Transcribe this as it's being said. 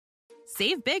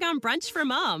Save big on brunch for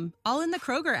mom, all in the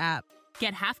Kroger app.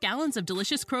 Get half gallons of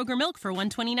delicious Kroger milk for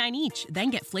 $1.29 each. Then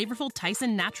get flavorful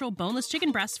Tyson natural boneless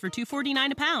chicken breasts for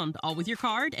 $2.49 a pound, all with your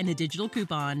card and a digital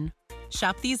coupon.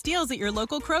 Shop these deals at your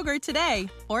local Kroger today,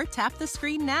 or tap the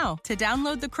screen now to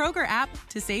download the Kroger app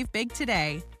to save big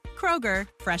today. Kroger,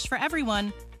 fresh for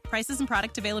everyone. Prices and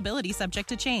product availability subject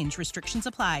to change. Restrictions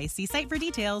apply. See site for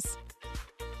details.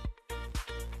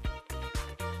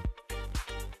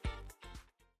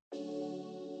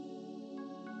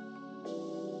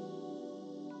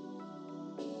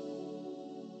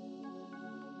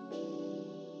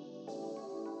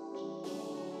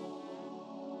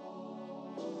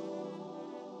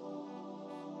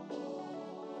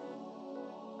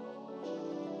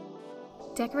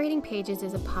 Decorating Pages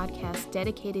is a podcast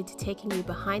dedicated to taking you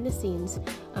behind the scenes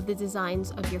of the designs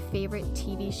of your favorite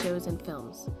TV shows and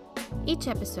films. Each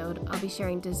episode, I'll be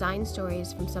sharing design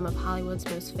stories from some of Hollywood's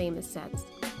most famous sets,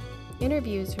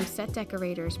 interviews from set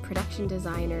decorators, production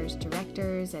designers,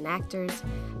 directors, and actors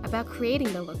about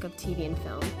creating the look of TV and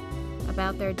film,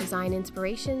 about their design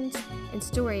inspirations, and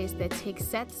stories that take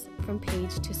sets from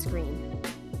page to screen.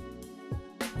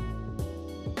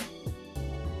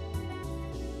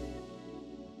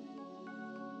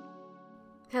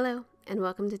 Hello, and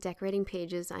welcome to Decorating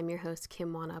Pages. I'm your host,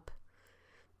 Kim Wanup.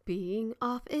 Being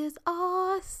off is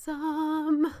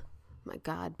awesome. My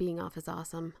God, being off is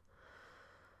awesome.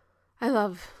 I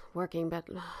love working, but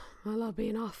I love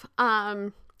being off.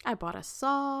 I bought a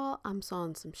saw. I'm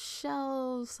sawing some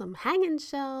shelves. I'm hanging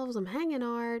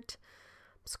art.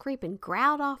 I'm scraping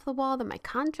grout off the wall that my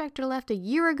contractor left a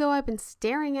year ago I've been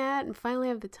staring at and finally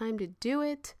have the time to do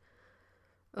it.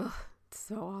 Ugh, it's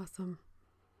so awesome.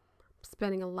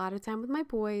 Spending a lot of time with my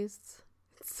boys.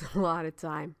 It's a lot of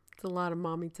time. It's a lot of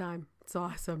mommy time. It's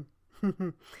awesome.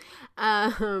 No,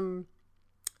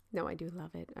 I do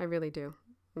love it. I really do.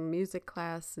 Music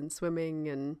class and swimming,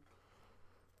 and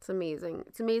it's amazing.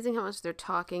 It's amazing how much they're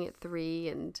talking at 3,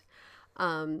 and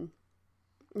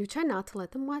you try not to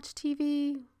let them watch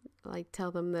TV. Like,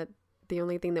 tell them that the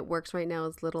only thing that works right now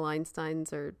is Little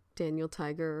Einsteins or Daniel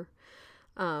Tiger.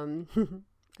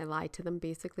 I lie to them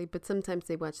basically, but sometimes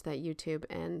they watch that YouTube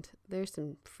and there's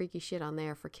some freaky shit on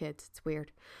there for kids. It's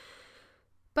weird.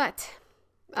 But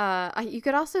you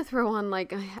could also throw on,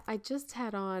 like, I just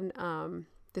had on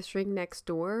The Shrink Next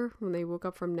Door when they woke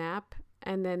up from nap,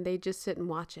 and then they just sit and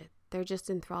watch it. They're just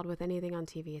enthralled with anything on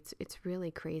TV. It's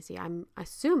really crazy. I'm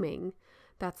assuming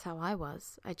that's how I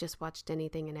was. I just watched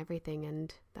anything and everything,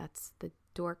 and that's the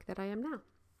dork that I am now.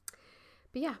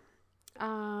 But yeah.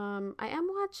 I am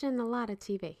watching a lot of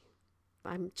TV.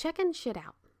 I'm checking shit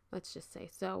out, let's just say.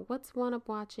 So what's one I'm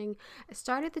watching? I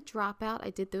started The Dropout. I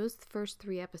did those first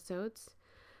 3 episodes.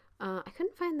 I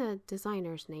couldn't find the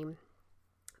designer's name,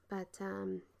 but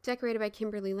decorated by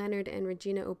Kimberly Leonard and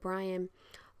Regina O'Brien.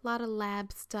 A lot of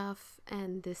lab stuff,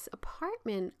 and this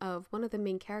apartment of one of the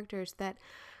main characters that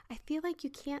I feel like you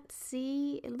can't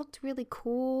see. It looked really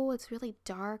cool. It's really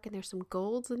dark, and there's some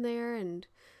golds in there, and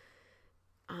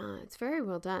it's very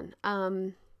well done.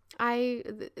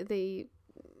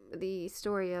 The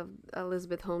story of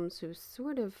Elizabeth Holmes, who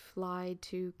sort of lied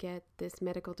to get this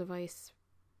medical device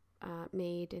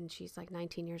made, and she's like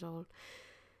 19 years old.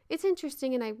 It's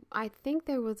interesting, and I think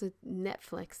there was a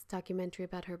Netflix documentary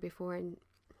about her before, and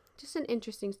just an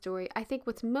interesting story. I think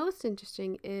what's most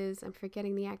interesting is, I'm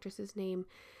forgetting the actress's name,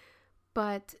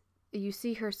 but you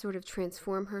see her sort of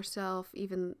transform herself.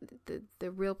 Even the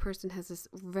real person has this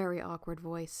very awkward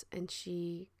voice, and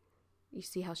you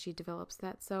see how she develops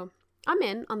that. So I'm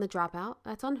in on The Dropout.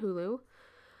 That's on Hulu.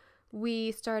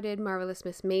 We started Marvelous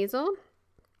Miss Maisel.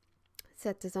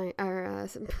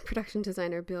 Production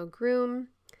designer Bill Groom,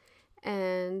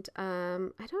 and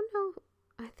I don't know.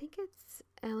 I think it's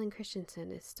Ellen Christensen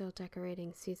is still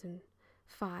decorating season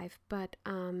 5, but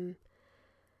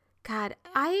God,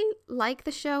 I like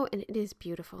the show, and it is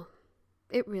beautiful.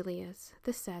 It really is.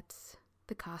 The sets,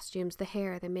 the costumes, the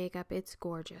hair, the makeup, it's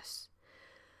gorgeous.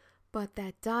 But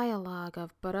that dialogue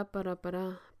of like, I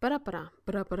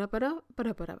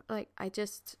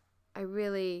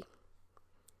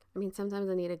mean, sometimes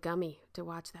I need a gummy to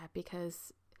watch that,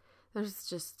 because there's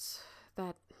just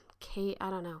that I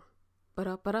don't know,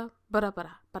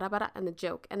 and the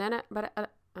joke, and then I don't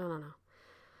know.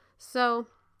 So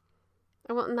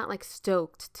I'm not like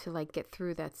stoked to like get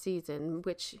through that season,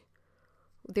 which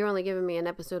they're only giving me an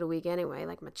episode a week anyway,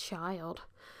 like my child.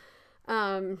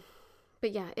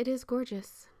 But yeah, it is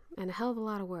gorgeous and a hell of a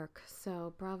lot of work.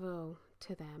 So bravo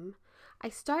to them. I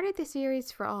started the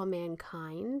series For All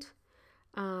Mankind.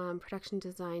 Production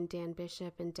design Dan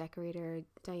Bishop and decorator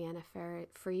Diana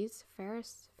Fries.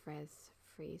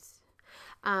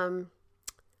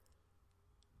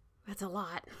 That's a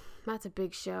lot. That's a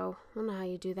big show. I don't know how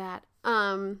you do that.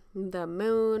 The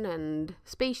moon and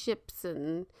spaceships,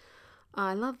 and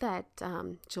I love that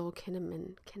Joel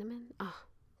Kinnaman. Oh,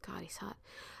 God, he's hot.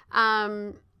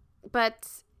 But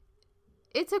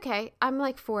it's okay. I'm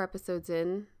like 4 episodes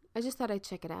in. I just thought I'd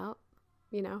check it out.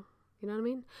 You know what I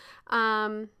mean?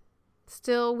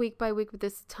 Still week by week with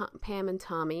this Pam and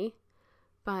Tommy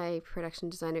by production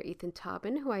designer Ethan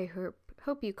Taubin, who I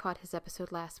hope you caught his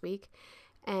episode last week,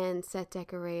 and set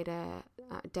decorator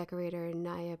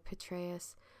Naya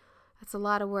Petraeus. That's a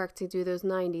lot of work to do those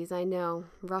 90s. I know,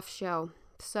 rough show.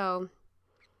 So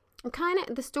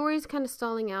the story's kind of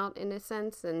stalling out in a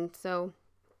sense, and so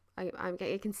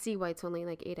I can see why it's only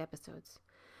like 8 episodes.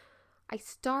 I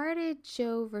started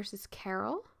Joe versus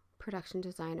Carol, production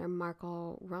designer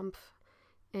Marco Rumpf,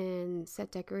 and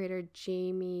set decorator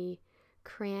Jamie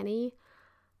Cranny.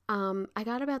 I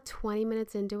got about 20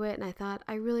 minutes into it, and I thought,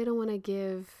 I really don't want to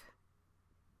give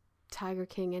Tiger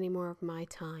King any more of my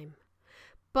time.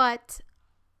 But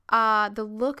the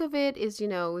look of it is,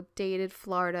 dated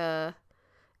Florida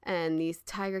and these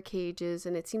tiger cages,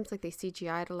 and it seems like they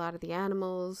CGI'd a lot of the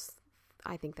animals.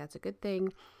 I think that's a good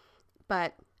thing.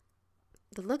 But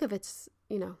the look of it's,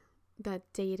 that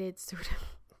dated sort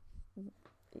of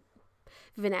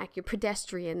vernacular,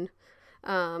 pedestrian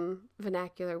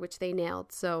vernacular, which they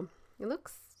nailed. So it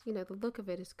looks, the look of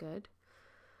it is good.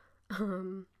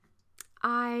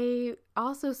 I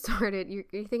also started, you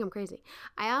think I'm crazy.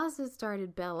 I also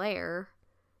started Bel-Air,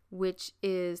 which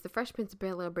is the Fresh Prince of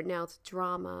Bel-Air, but now it's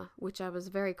drama, which I was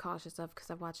very cautious of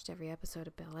because I watched every episode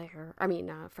of Bel-Air.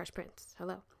 Fresh Prince.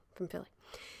 Hello, from Philly.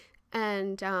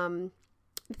 And the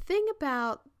thing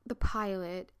about the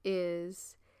pilot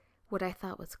is what I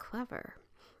thought was clever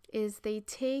is they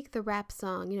take the rap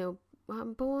song,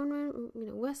 I'm born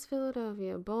in, West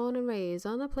Philadelphia, born and raised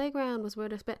on the playground was where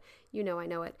to spend, I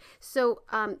know it. So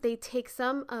they take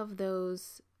some of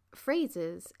those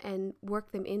phrases and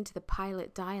work them into the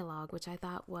pilot dialogue, which I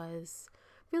thought was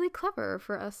really clever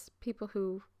for us people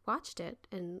who watched it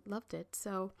and loved it.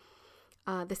 So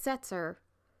the sets are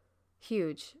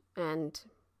huge and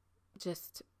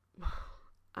just,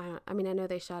 I know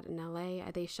they shot in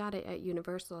LA. They shot it at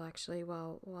Universal actually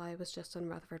while I was just on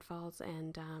Rutherford Falls,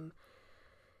 and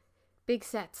big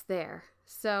sets there.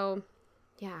 So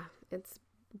yeah, it's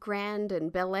grand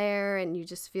and Bel-Air, and you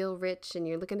just feel rich, and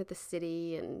you're looking at the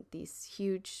city and these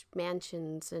huge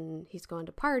mansions, and he's going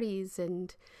to parties,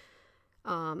 and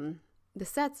the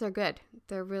sets are good.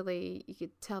 They're really, you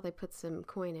could tell they put some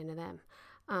coin into them.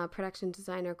 Production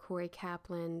designer Corey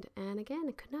Kaplan, and again,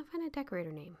 I could not find a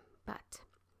decorator name, but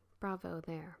bravo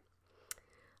there.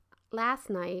 Last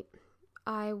night,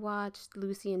 I watched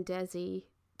Lucy and Desi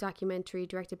documentary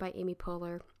directed by Amy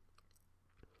Poehler.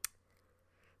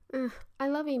 I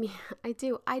love Amy. I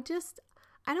do. I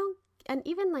don't, and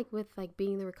even like with like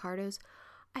Being the Ricardos,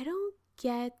 I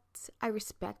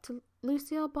respect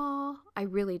Lucille Ball. I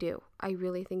really do. I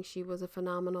really think she was a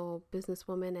phenomenal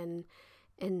businesswoman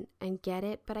and get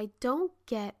it, but I don't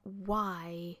get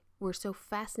why we're so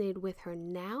fascinated with her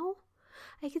now.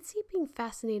 I could see being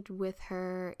fascinated with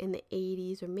her in the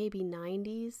 80s or maybe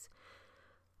 90s,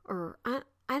 or I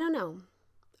don't know.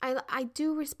 I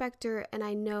do respect her, and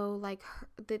I know like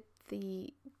that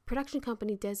the production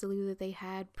company Desilu that they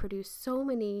had produced so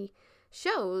many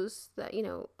shows that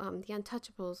The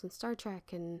Untouchables and Star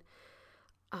Trek, and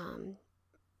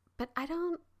but I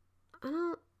don't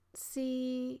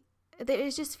see.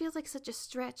 It just feels like such a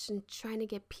stretch in trying to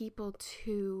get people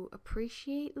to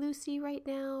appreciate Lucy right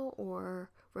now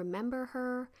or remember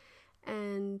her,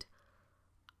 and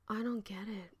I don't get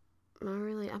it.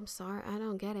 I'm sorry, I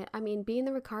don't get it. Being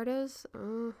the Ricardos,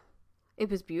 it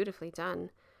was beautifully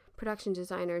done. Production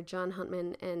designer John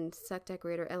Huntman and set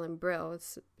decorator Ellen Brill.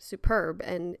 It's superb,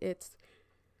 and it's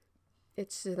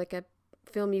like a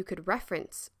film you could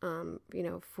reference,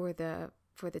 for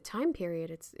the time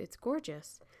period. It's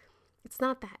gorgeous. It's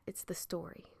not that, it's the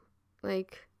story.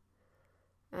 Like,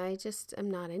 I just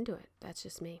am not into it. That's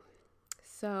just me.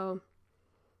 So,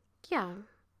 yeah,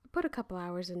 I put a couple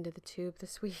hours into the tube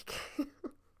this week. It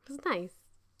was nice.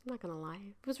 I'm not gonna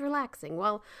lie. It was relaxing.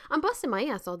 Well, I'm busting my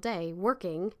ass all day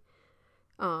working,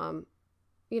 when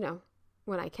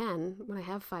I can, when I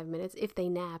have 5 minutes, if they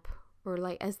nap, or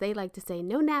like, as they like to say,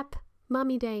 no nap,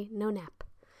 mommy day, no nap.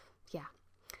 Yeah.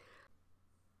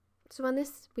 So on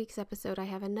this week's episode, I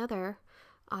have another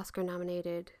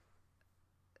Oscar-nominated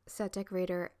set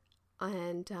decorator,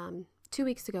 and 2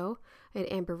 weeks ago, I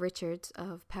had Amber Richards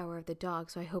of Power of the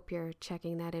Dog, so I hope you're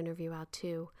checking that interview out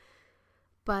too.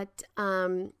 But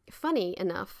funny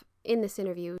enough, in this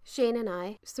interview, Shane and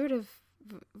I sort of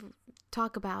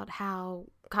talk about how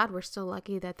God, we're still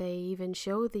lucky that they even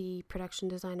show the production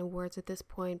design awards at this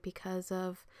point because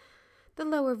of the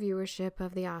lower viewership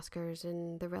of the Oscars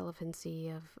and the relevancy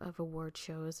of award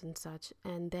shows and such.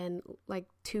 And then like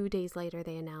 2 days later,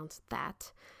 they announced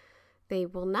that they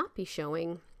will not be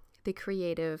showing the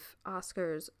creative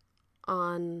Oscars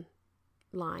live.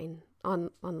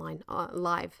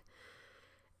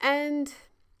 And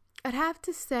I'd have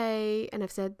to say, and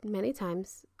I've said many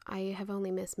times, I have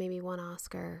only missed maybe one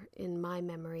Oscar in my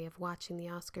memory of watching the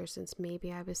Oscars since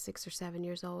maybe I was 6 or 7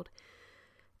 years old.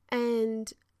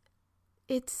 And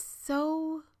it's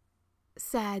so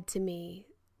sad to me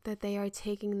that they are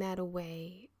taking that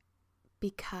away,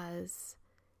 because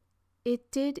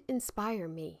it did inspire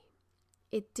me.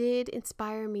 It did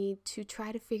inspire me to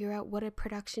try to figure out what a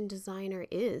production designer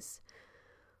is.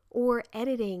 Or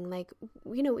editing, like,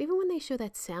 you know, even when they show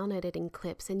that sound editing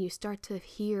clips and you start to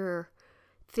hear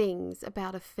things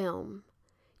about a film,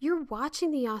 you're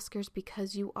watching the Oscars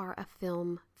because you are a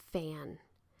film fan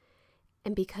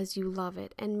and because you love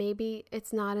it. And maybe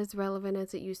it's not as relevant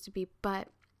as it used to be, but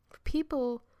for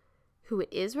people who it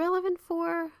is relevant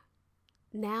for,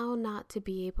 now not to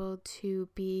be able to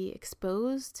be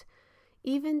exposed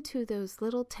even to those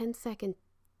little 10-second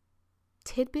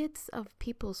tidbits of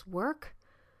people's work,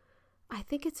 I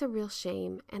think it's a real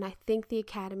shame, and I think the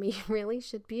Academy really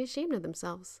should be ashamed of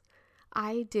themselves.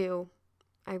 I do.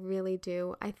 I really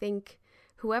do. I think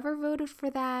whoever voted for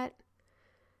that,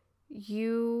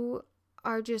 you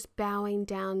are just bowing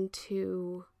down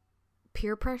to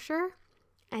peer pressure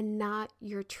and not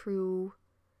your true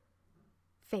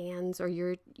fans or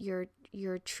your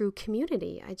true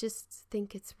community. I just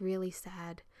think it's really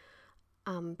sad.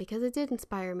 Because it did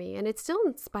inspire me, and it still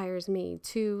inspires me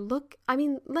to look. I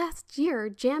mean, last year,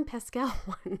 Jan Pascal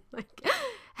won. Like,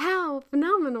 how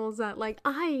phenomenal is that? Like,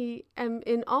 I am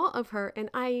in awe of her, and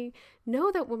I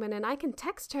know that woman, and I can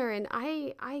text her, and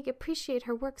I appreciate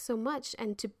her work so much.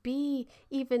 And to be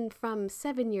even from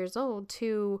 7 years old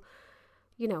to,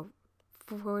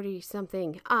 40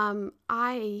 something, I,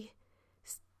 am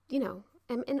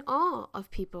in awe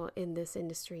of people in this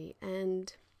industry,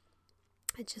 and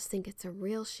I just think it's a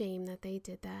real shame that they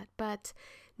did that. But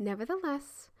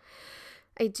nevertheless,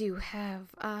 I do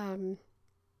have an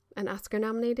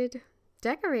Oscar-nominated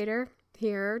decorator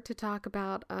here to talk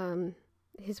about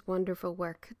his wonderful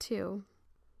work, too.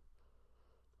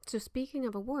 So speaking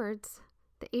of awards,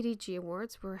 the ADG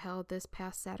Awards were held this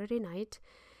past Saturday night,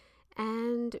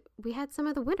 and we had some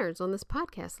of the winners on this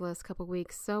podcast the last couple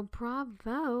weeks, so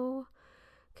bravo!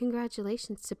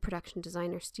 Congratulations to production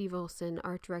designer Steve Olson,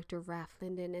 art director Raph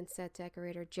Linden, and set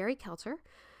decorator Jerry Kelter.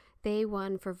 They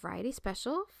won for Variety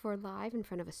Special for live in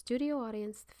front of a studio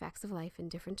audience, The Facts of Life in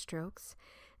Different Strokes.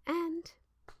 And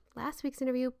last week's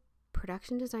interview,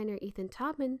 production designer Ethan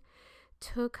Taubman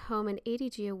took home an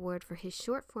ADG award for his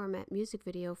short format music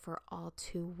video for All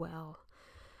Too Well.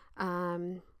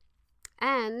 And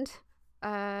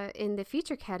in the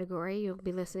feature category, you'll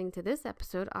be listening to this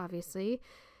episode, obviously,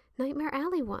 Nightmare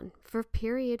Alley won for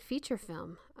period feature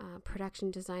film.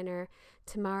 Production designer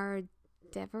Tamara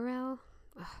Deverell.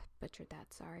 Butchered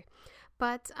that, sorry.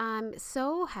 But I'm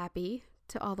so happy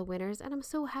to all the winners, and I'm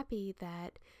so happy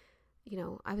that,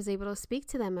 I was able to speak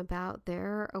to them about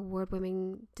their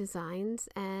award-winning designs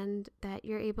and that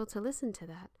you're able to listen to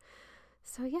that.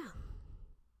 So yeah,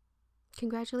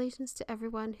 congratulations to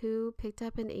everyone who picked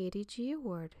up an ADG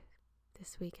award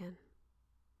this weekend.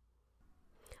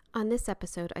 On this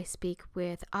episode, I speak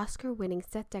with Oscar-winning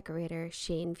set decorator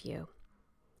Shane Vieau.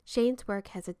 Shane's work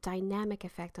has a dynamic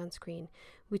effect on screen,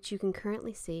 which you can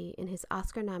currently see in his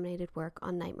Oscar-nominated work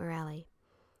on Nightmare Alley.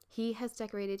 He has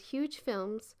decorated huge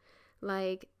films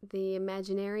like the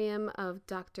Imaginarium of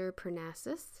Doctor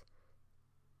Parnassus,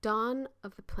 Dawn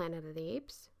of the Planet of the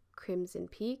Apes, Crimson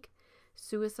Peak,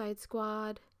 Suicide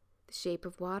Squad, The Shape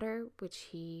of Water, which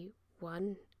he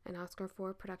won an Oscar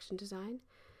for production design,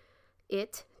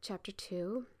 It, Chapter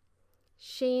 2.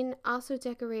 Shane also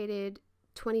decorated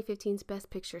 2015's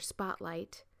Best Picture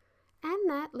Spotlight and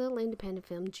that little independent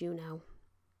film Juno.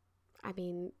 I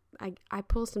mean, I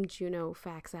pull some Juno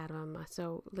facts out of him,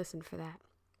 so listen for that.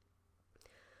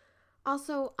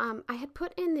 Also, I had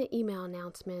put in the email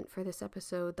announcement for this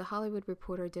episode, The Hollywood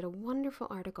Reporter did a wonderful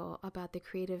article about the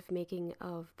creative making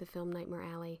of the film Nightmare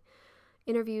Alley.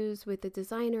 Interviews with the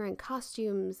designer and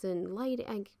costumes and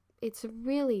lighting. It's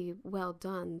really well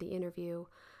done, the interview,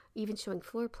 even showing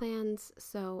floor plans.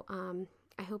 So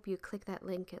I hope you click that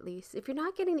link at least. If you're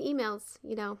not getting the emails,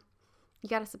 you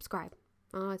got to subscribe.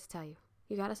 I don't know what to tell you.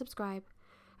 You got to subscribe.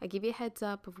 I give you a heads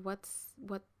up of what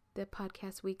the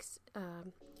podcast weeks.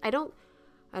 I don't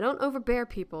overbear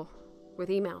people with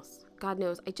emails God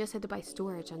knows, I just had to buy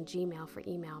storage on Gmail for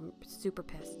email. I'm super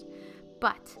pissed.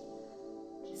 But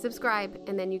subscribe,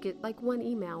 and then you get like one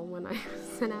email when I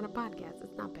send out a podcast.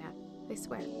 It's not bad, I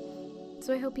swear.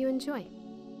 So I hope you enjoy.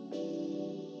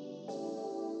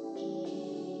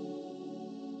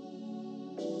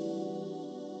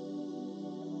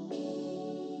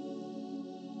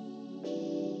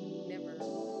 Never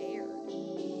aired.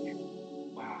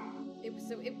 Wow. It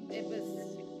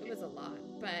was a lot,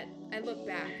 but I look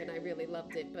back and I really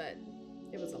loved it, but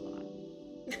it was a lot.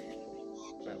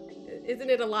 But isn't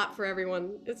it a lot for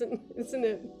everyone? Isn't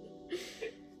it?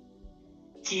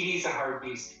 TV's a hard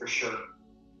beast for sure.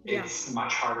 Yeah. It's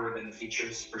much harder than the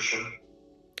features for sure.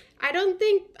 I don't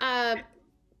think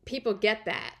people get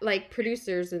that, like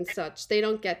producers and such. They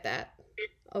don't get that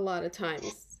a lot of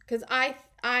times, because I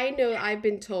know I've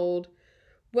been told,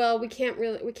 well, we can't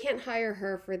hire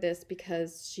her for this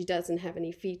because she doesn't have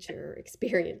any feature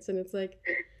experience, and it's like,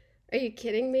 are you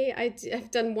kidding me?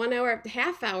 I've done 1 hour,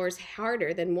 half hours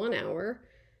harder than 1 hour,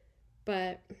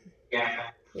 but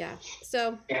yeah.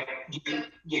 So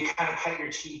you kind of cut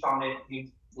your teeth on it. You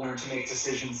learn to make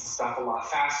decisions and stuff a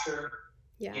lot faster.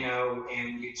 Yeah. You know,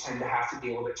 and you tend to have to be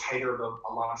a little bit tighter about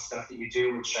a lot of stuff that you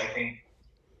do, which I think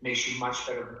makes you much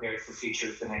better prepared for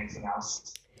features than anything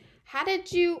else.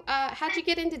 How'd you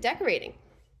get into decorating?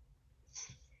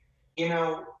 You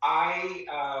know, I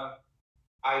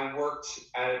worked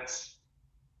at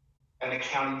an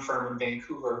accounting firm in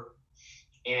Vancouver,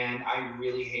 and I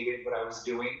really hated what I was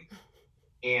doing.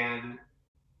 And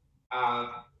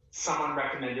someone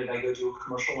recommended I go do a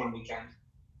commercial one weekend,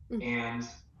 and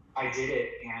I did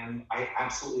it, and I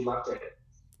absolutely loved it.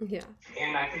 Yeah.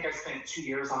 And I think I spent 2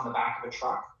 years on the back of a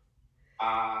truck,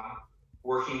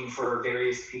 working for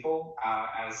various people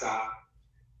as a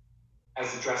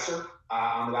dresser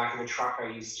on the back of a truck. I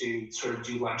used to sort of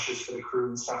do lunches for the crew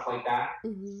and stuff like that.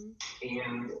 Mm-hmm.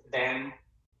 And then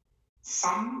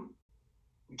some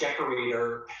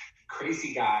decorator,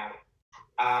 crazy guy,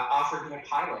 offered me a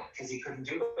pilot because he couldn't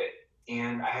do it.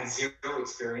 And I had zero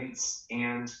experience,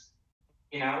 and,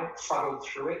 you know, fuddled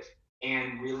through it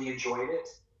and really enjoyed it.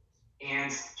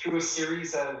 And through a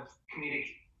series of comedic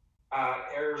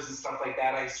errors and stuff like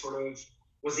that, I sort of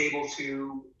was able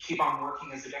to keep on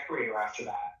working as a decorator after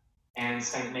that, and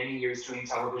spent many years doing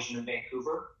television in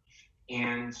Vancouver,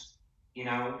 and, you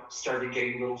know, started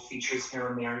getting little features here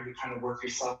and there. You kind of work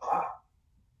yourself up.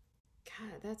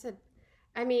 God,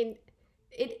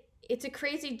 it's a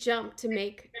crazy jump to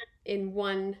make in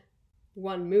one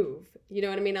move. You know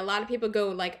what I mean? A lot of people go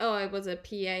like, oh, I was a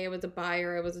PA, I was a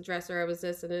buyer, I was a dresser, I was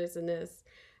this and this and this.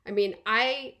 I mean,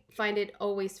 I find it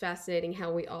always fascinating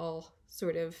how we all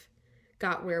sort of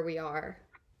got where we are,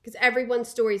 because everyone's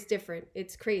story is different.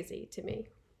 It's crazy to me.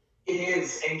 It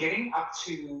is. And getting up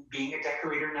to being a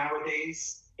decorator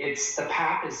nowadays, the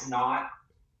path is not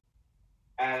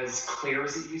as clear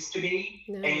as it used to be.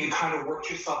 No. And you kind of worked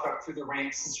yourself up through the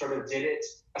ranks and sort of did it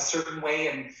a certain way,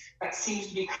 and that seems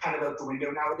to be kind of out the window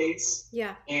nowadays.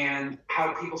 Yeah. And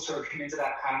how people sort of come into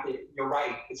that path, you're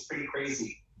right, it's pretty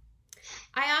crazy.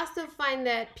 I also find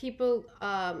that people,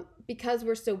 because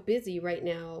we're so busy right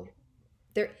now,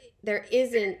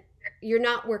 you're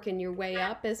not working your way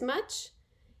up as much,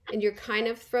 and you're kind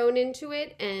of thrown into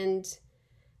it. And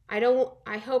I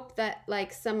hope that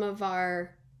like some of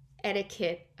our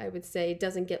etiquette, I would say,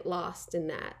 doesn't get lost in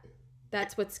that.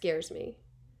 That's what scares me.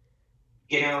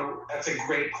 You know, that's a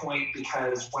great point,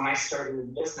 because when I started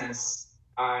in business,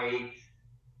 I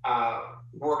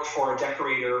worked for a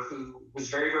decorator who was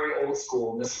very, very old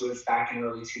school, and this was back in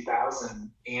early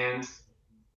 2000. And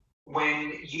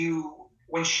when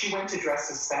she went to dress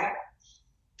a set,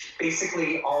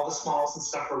 basically all the smalls and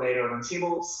stuff were laid out on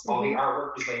tables. Mm-hmm. All the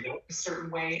artwork was laid out a certain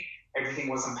way. Everything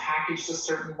was unpackaged a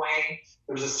certain way.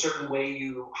 There was a certain way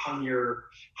you hung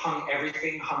your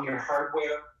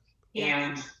hardware. Yeah.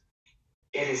 And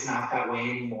it is not that way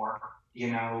anymore.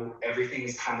 You know, everything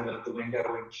is kind of out the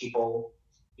window, and people,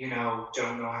 you know,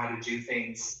 don't know how to do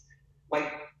things.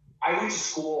 Like, I went to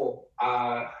school,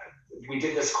 we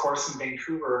did this course in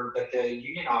Vancouver that the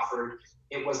union offered.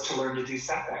 It was to learn to do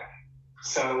set deck.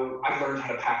 So I learned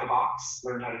how to pack a box,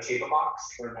 learned how to tape a box,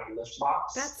 learned how to lift a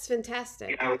box. That's fantastic.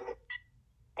 You know,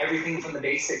 everything from the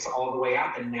basics all the way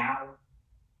up. And now,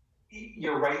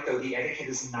 you're right, though, the etiquette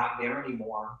is not there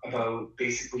anymore about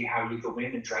basically how you go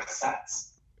in and dress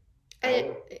sets.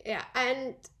 And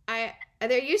I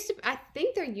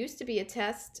think there used to be a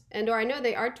test, or I know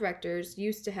the art directors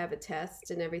used to have a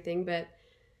test and everything, but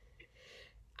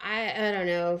I don't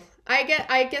know. I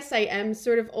guess I am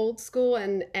sort of old school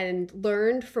and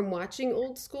learned from watching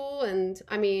old school. And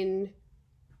I mean,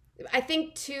 I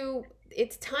think too,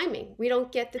 it's timing. We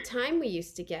don't get the time we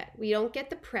used to get. We don't get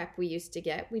the prep we used to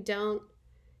get. We don't,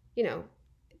 you know,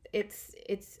 it's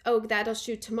oh, that'll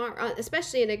shoot tomorrow.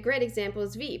 Especially, in a great example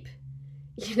is Veep.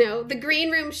 You know, the green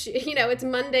room, you know, it's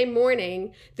Monday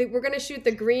morning. We're going to shoot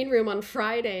the green room on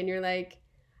Friday. And you're like,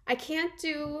 I can't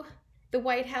do the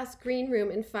White House green room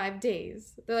in 5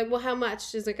 days. They're like, well, how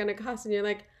much is it going to cost? And you're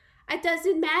like, it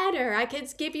doesn't matter. I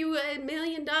could give you $1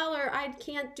 million. I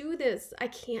can't do this. I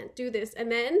can't do this. And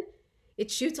then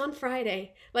it shoots on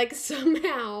Friday. Like,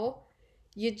 somehow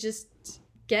you just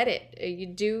get it.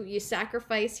 You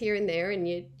sacrifice here and there, and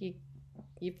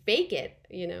you fake it,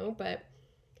 you know, but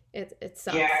it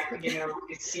sucks. Yeah, you know,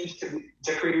 it seems to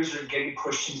decorators are getting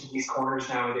pushed into these corners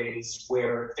nowadays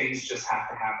where things just have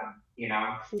to happen, you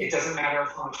know. Yeah. It doesn't matter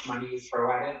how much money you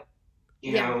throw at it.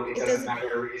 You know, it doesn't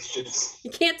matter. It's just... You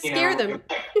can't scare them.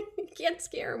 You can't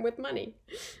scare them with money.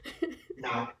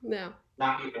 No. No.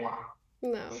 Not even one.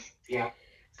 No. Yeah.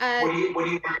 What are you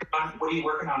working on? What are you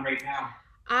working on right now?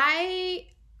 I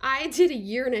did 1.5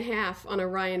 years on a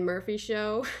Ryan Murphy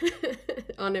show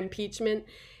on impeachment.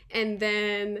 And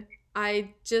then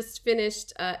I just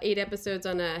finished 8 episodes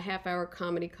on a half-hour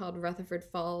comedy called Rutherford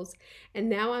Falls. And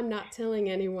now I'm not telling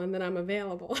anyone that I'm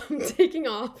available. I'm taking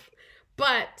off.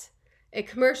 But a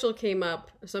commercial came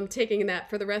up, so I'm taking that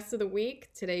for the rest of the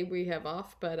week. Today we have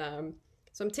off, but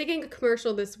so I'm taking a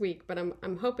commercial this week, but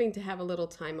I'm hoping to have a little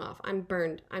time off. I'm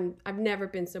burned. I've never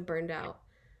been so burned out.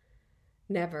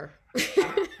 Never. Do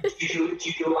you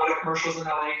do a lot of commercials in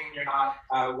LA when you're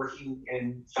not working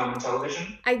in film and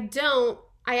television? I don't.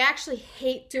 I actually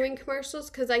hate doing commercials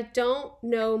because I don't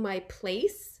know my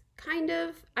place, kind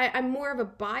of. I'm more of a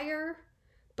buyer,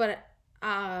 but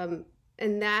and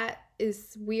that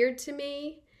is weird to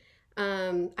me.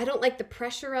 I don't like the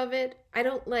pressure of it. I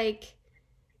don't like...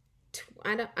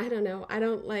 I don't know. I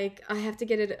don't like... I have to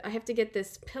get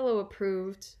this pillow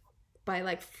approved by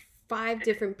like 5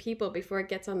 different people before it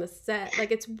gets on the set.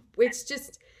 Like, it's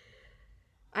just...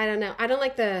 I don't know. I don't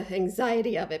like the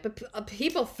anxiety of it. But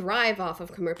people thrive off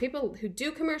of commercials. People who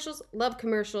do commercials love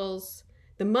commercials.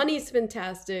 The money's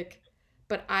fantastic,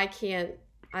 but I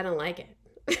don't like it.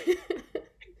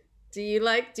 Do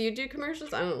you do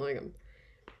commercials? I don't like them.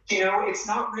 You know, it's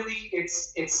not really,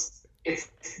 it's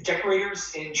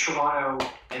decorators in Toronto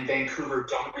and Vancouver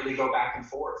don't really go back and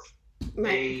forth.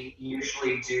 Right. They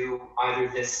usually do either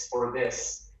this or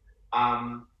this.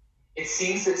 It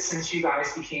seems that since you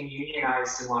guys became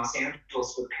unionized in Los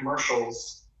Angeles with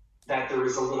commercials, that there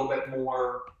is a little bit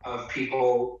more of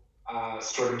people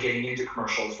sort of getting into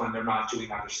commercials when they're not doing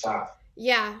other stuff.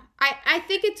 Yeah, I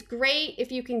think it's great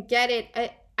if you can get it.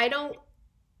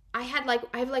 I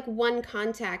have one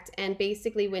contact, and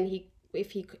basically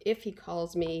if he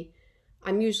calls me,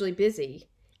 I'm usually busy,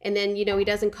 and then, you know, he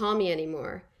doesn't call me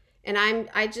anymore, and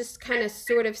I just kind of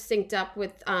sort of synced up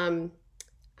with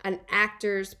an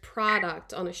actor's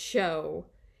product on a show.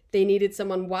 They needed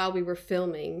someone while we were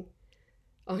filming,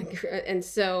 and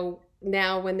so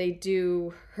now when they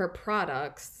do her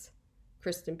products,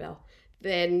 Kristen Bell,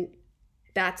 then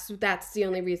that's the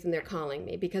only reason they're calling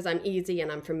me, because I'm easy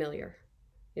and I'm familiar.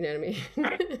 You know what I mean?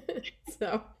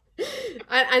 So,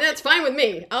 and that's fine with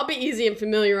me. I'll be easy and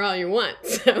familiar all you want.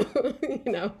 So, you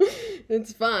know,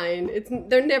 it's fine.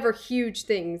 They're never huge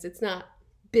things. It's not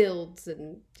builds,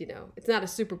 and, you know, it's not a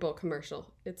Super Bowl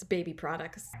commercial. It's baby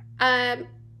products.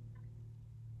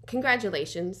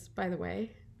 Congratulations, by the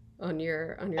way, on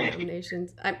your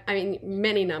nominations. I mean,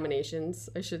 many nominations,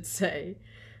 I should say.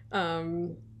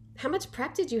 How much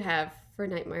prep did you have for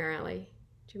Nightmare Alley?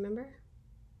 Do you remember?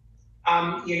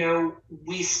 You know,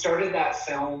 we started that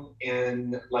film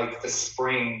in like the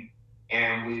spring,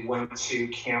 and we went to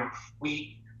camp.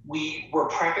 We were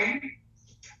prepping,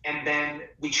 and then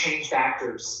we changed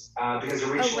actors because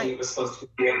originally it was supposed to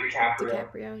be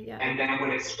DiCaprio. Yeah. And then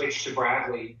when it switched to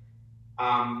Bradley,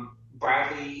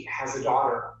 Bradley has a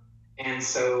daughter, and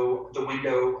so the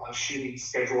window of shooting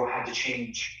schedule had to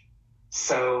change.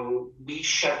 So we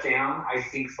shut down, I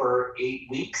think, for 8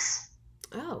 weeks.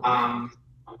 Oh. Wow.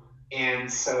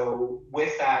 And so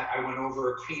with that, I went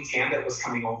over. Queen's Gambit was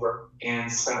coming over,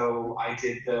 and so I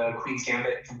did the Queen's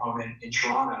Gambit component in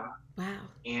Toronto. Wow.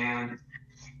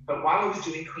 But while I was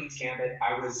doing Queen's Gambit,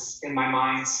 I was in my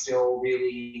mind still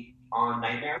really on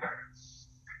Nightmare.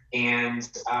 And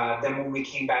then when we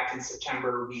came back in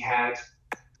September, we had,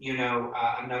 you know,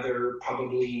 another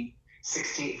probably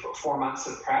 4 months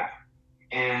of prep,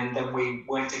 and then we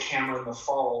went to camera in the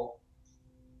fall,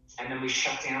 and then we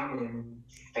shut down in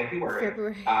February.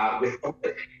 With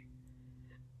COVID.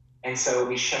 And so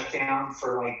we shut down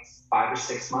for like 5 or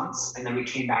 6 months, and then we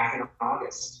came back in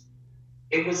August.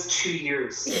 It was 2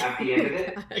 years at the end of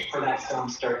it for that film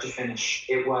start to finish.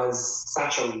 It was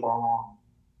such a long,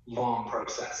 long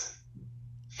process.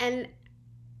 And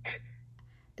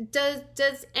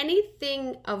does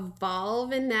anything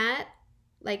evolve in that?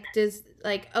 Like,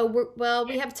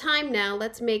 we have time now,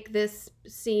 let's make this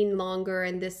scene longer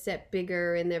and this set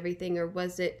bigger and everything, or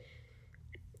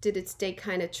did it stay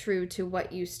kind of true to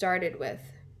what you started with?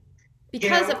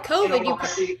 Because of COVID,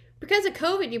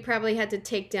 you probably had to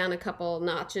take down a couple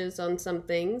notches on some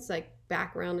things, like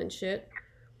background and shit.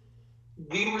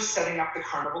 We were setting up the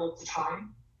carnival at the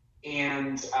time,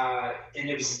 and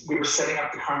we were setting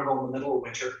up the carnival in the middle of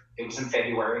winter. It was in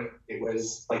February. It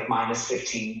was like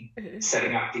 -15,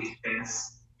 setting up these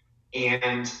things.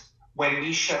 And when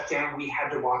we shut down, we had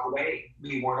to walk away.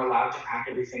 We weren't allowed to pack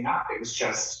everything up. It was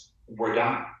just, we're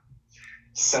done.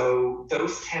 So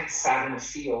those tents sat in the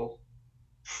field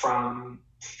from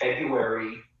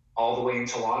February all the way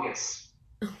until August.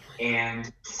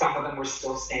 And some of them were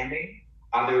still standing.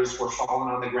 Others were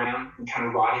falling on the ground and kind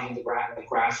of rotting in the ground. The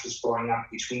grass was growing up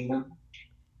between them.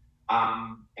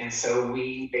 And so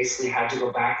we basically had to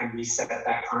go back and reset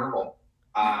that carnival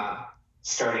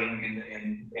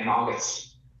starting in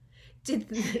August.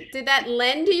 Did that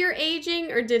lend to your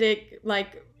aging, or did it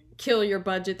like kill your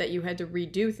budget that you had to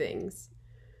redo things?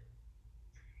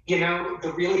 You know,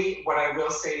 what I will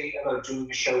say about doing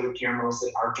a show with Guillermo is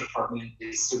that art department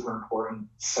is super important.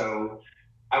 So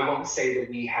I won't say that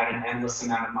we had an endless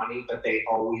amount of money, but they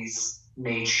always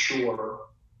made sure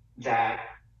that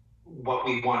what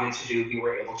we wanted to do, we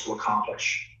were able to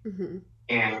accomplish. Mm-hmm.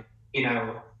 And, you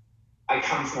know, I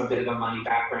come from a bit of a money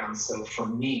background. So for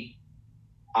me,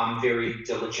 I'm very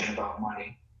diligent about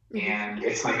money. Mm-hmm. And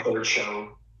it's my third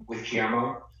show with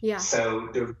Guillermo. Yeah. So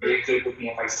they're very good with me.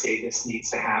 If I say this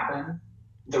needs to happen,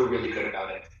 they're really good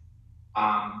about it.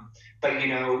 But,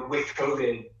 you know, with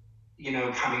COVID, you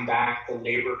know, coming back, the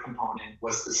labor component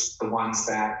was the ones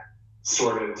that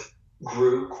sort of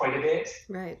grew quite a bit.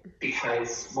 Right.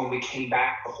 Because when we came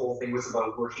back, the whole thing was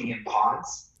about working in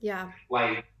pods. Yeah.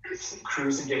 Like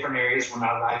crews in different areas were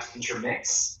not allowed to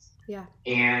intermix. Yeah.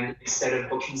 And instead of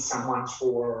booking someone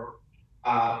for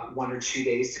 1 or 2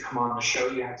 days to come on the show,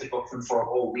 you had to book them for a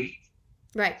whole week.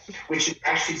 Right. Which is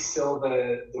actually still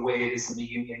the way it is in the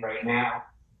union right now.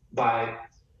 But,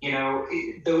 you know,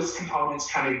 those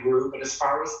components kind of grew. But as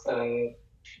far as the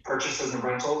purchases and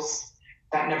rentals,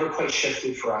 that never quite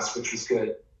shifted for us, which was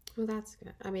good. Well, that's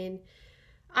good. I mean,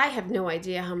 I have no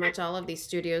idea how much all of these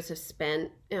studios have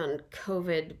spent on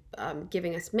COVID,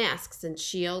 giving us masks and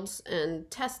shields and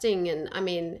testing. And I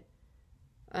mean,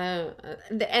 and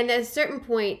at a certain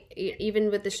point,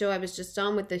 even with the show I was just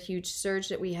on, with the huge surge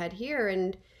that we had here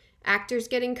and actors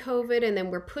getting COVID, and then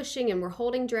we're pushing and we're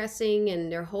holding dressing and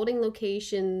they're holding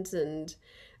locations, and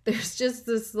there's just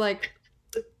this like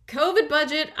COVID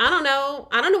budget. I don't know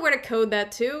where to code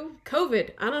that to.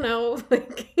 COVID. I don't know.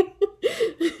 Like,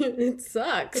 it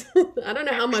sucks. I don't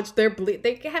know how much they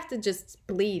have to just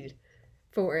bleed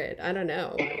for it. I don't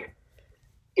know.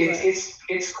 It's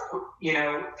you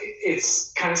know,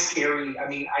 it's kind of scary. I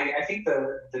mean, I think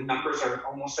the numbers are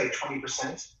almost like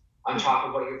 20% on top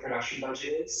of what your production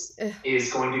budget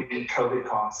is going to be COVID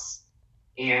costs.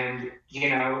 And, you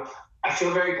know, I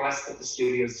feel very blessed that the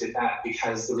studios did that,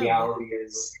 because the reality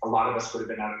is a lot of us would have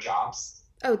been out of jobs.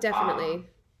 Oh, definitely.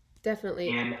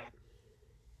 Definitely. And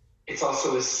it's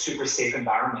also a super safe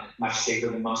environment, much safer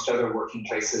than most other working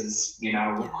places, you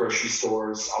know, grocery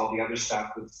stores, all the other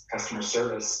stuff with customer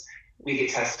service. We get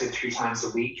tested 3 times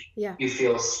a week. Yeah. You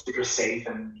feel super safe,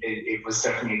 and it was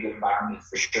definitely a good environment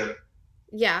for sure.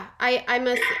 Yeah, I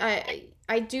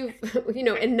do, you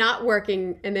know, and not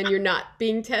working, and then you're not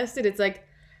being tested. It's like,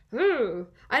 I don't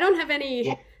know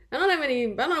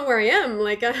where I am.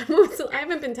 Like, I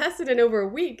haven't been tested in over a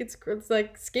week. It's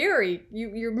like scary.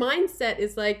 Your mindset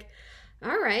is like,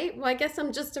 all right, well, I guess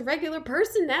I'm just a regular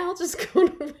person now. I'll just go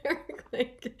to work.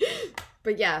 Like,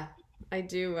 but yeah, I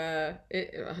do.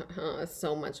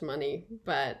 So much money.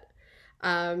 But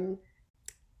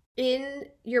in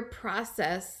your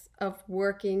process of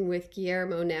working with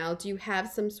Guillermo now, do you have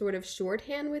some sort of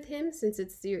shorthand with him, since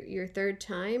it's your third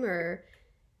time, or?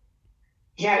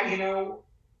 Yeah, you know,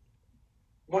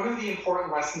 one of the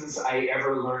important lessons I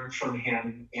ever learned from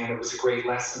him, and it was a great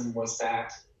lesson, was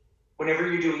that whenever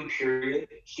you're doing period,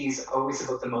 he's always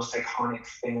about the most iconic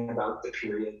thing about the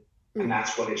period. Mm-hmm. And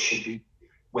that's what it should be,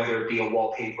 whether it be a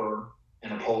wallpaper,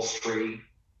 an upholstery,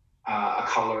 a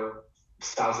color,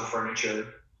 styles of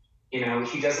furniture. You know,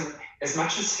 he doesn't, as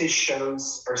much as his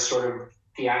shows are sort of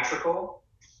theatrical,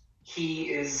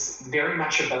 he is very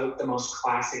much about the most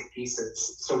classic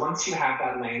pieces. So once you have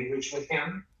that language with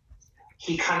him,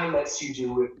 he kind of lets you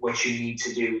do what you need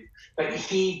to do. But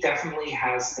he definitely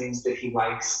has things that he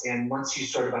likes. And once you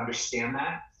sort of understand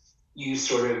that, you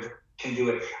sort of can do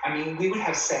it. I mean, we would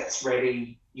have sets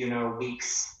ready,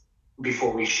 weeks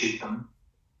before we shoot them,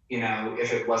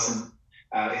 if it wasn't,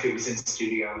 if it was in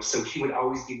studio. So he would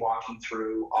always be walking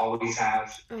through, always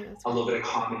have a little bit of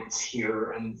comments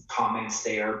here and comments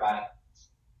there. But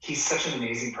he's such an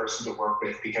amazing person to work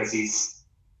with because he's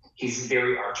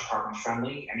very art department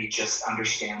friendly, and he just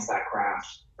understands that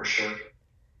craft for sure.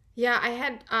 Yeah, I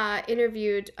had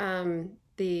interviewed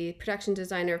the production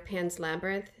designer of Pan's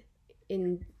Labyrinth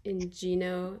in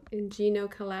Juno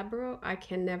Calabro. I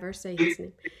can never say his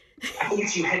name. I think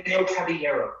it's Eugenio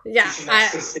Caballero. Yeah,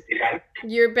 City, right?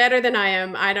 You're better than I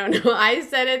am. I don't know. I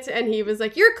said it, and he was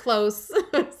like, "You're close."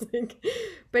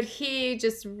 But he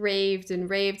just raved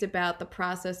about the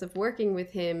process of working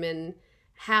with him and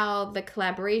how the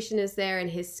collaboration is there,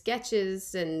 and his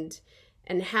sketches, and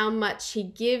how much he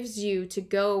gives you to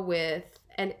go with,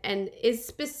 and is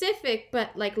specific,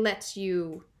 but like lets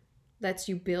you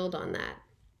build on that.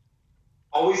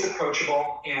 Always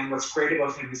approachable, and what's great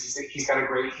about him is he's got a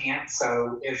great hand.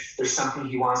 So if there's something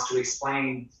he wants to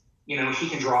explain, he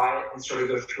can draw it and sort of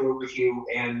go through it with you.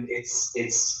 And it's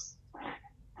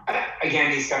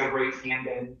again, he's got a great hand.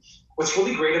 And what's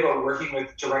really great about working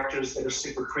with directors that are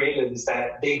super creative is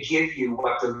that they give you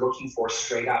what they're looking for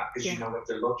straight up because you know what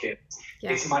they're looking.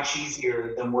 Yeah. It's much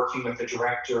easier than working with a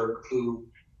director who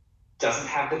doesn't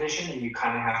have the vision, and you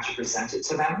kind of have to present it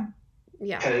to them.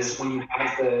 Yeah. Because when you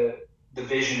have the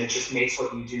vision, it just makes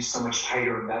what you do so much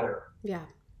tighter and better. Yeah.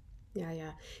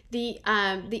 The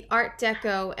Art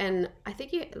Deco, and I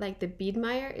think you like the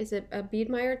Biedermeier. Is it a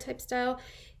Biedermeier type style?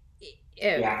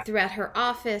 Throughout her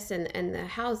office and the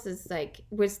houses, like,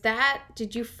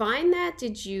 did you find that?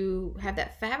 Did you have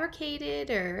that fabricated,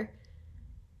 or?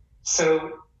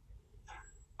 So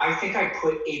I think I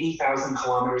put 80,000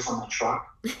 kilometers on the truck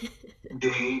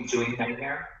doing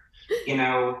Nightmare.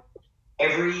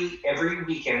 Every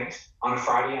weekend on a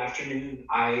Friday afternoon,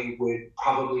 I would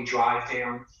probably drive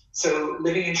down. So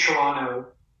living in Toronto,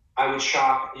 I would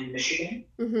shop in Michigan,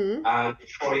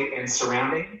 Detroit and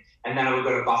surrounding, and then I would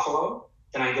go to Buffalo,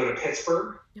 then I'd go to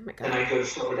Pittsburgh, then I'd go to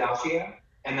Philadelphia,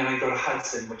 and then I'd go to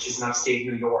Hudson, which is in upstate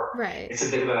New York. Right. It's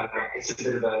a bit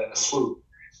of a swoop.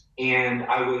 And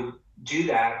I would do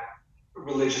that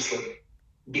religiously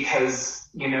because,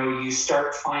 you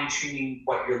start fine-tuning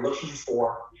what you're looking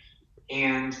for.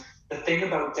 And the thing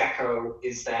about deco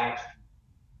is that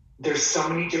there's so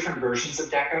many different versions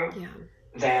of deco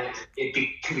that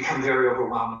it can become very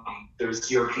overwhelming.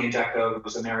 There's European deco,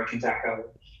 there's American deco,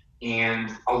 and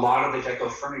a lot of the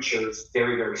deco furniture is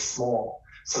very, very small.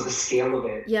 So the scale of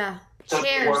it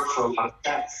doesn't work for a lot of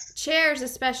sets. Chairs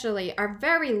especially are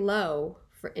very low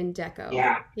in deco.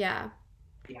 Yeah.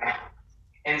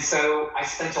 And so I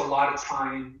spent a lot of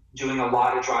time doing a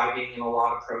lot of driving and a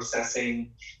lot of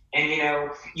processing. And,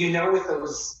 with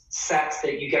those sets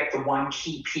that you get the one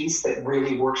key piece that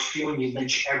really works for you and you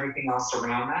lynch everything else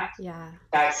around that. Yeah.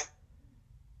 That's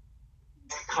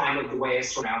kind of the way I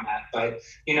surround that. But,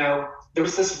 there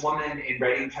was this woman in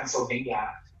Reading,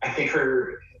 Pennsylvania, I think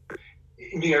her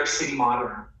New York City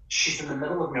Modern. She's in the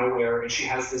middle of nowhere and she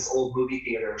has this old movie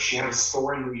theater. She had a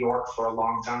store in New York for a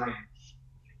long time.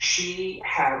 She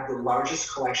had the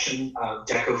largest collection of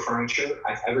deco furniture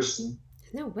I've ever seen.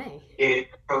 No way.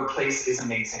 Her place is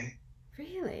amazing.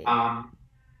 Really? And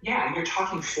you're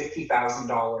talking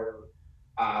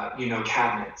 $50,000,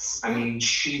 cabinets. I mean,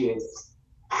 she is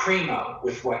primo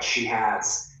with what she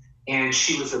has, and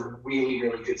she was a really,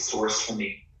 really good source for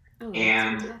me. Oh,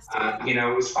 and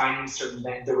it was finding certain.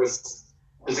 There's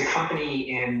a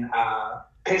company in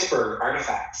Pittsburgh,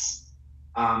 Artifacts.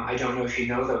 I don't know if you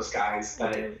know those guys,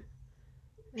 but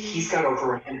he's got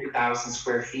over 100,000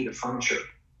 square feet of furniture.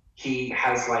 He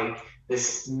has like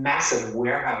this massive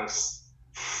warehouse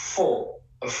full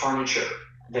of furniture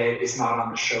that is not on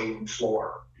the showroom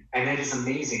floor. And it is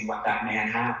amazing what that man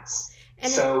has.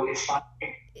 And so it's fun.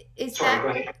 Is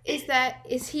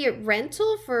he a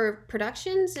rental for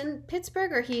productions in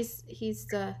Pittsburgh, or he's He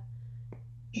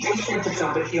does rent the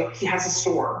film, but he has a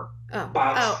store.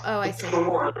 I see.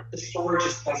 The store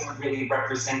just doesn't really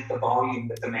represent the volume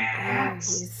that the man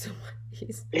has.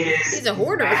 He's a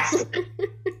hoarder.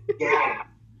 Yeah.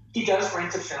 He does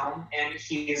rent a film, and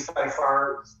he is by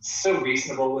far so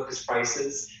reasonable with his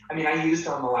prices. I mean, I used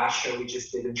on the last show we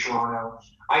just did in Toronto.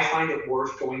 I find it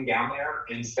worth going down there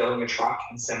and filling a truck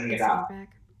and sending it up.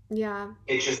 Yeah.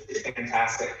 It's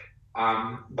fantastic.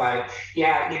 But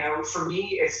yeah, for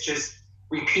me, it's just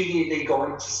repeatedly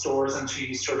going to stores until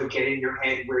you sort of get in your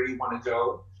head where you want to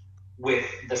go. with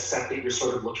the set that you're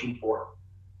sort of looking for.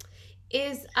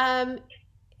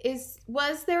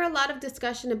 Was there a lot of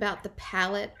discussion about the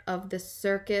palette of the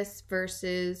circus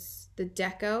versus the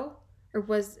deco, or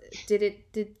did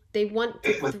they want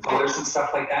to with colors and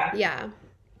stuff like that? Yeah.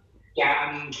 Yeah,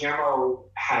 I mean, Guillermo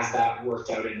has that worked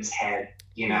out in his head,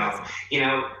 you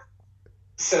know.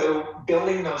 So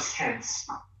building those tents.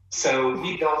 So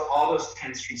we built all those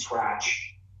tents from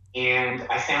scratch, and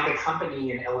I found a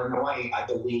company in Illinois, I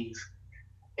believe.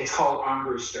 It's called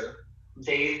Armbruster.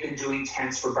 They've been doing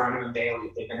tents for Barnum and Bailey.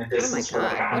 They've been in business for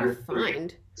like 100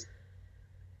 years.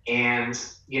 And,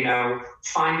 you know,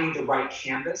 finding the right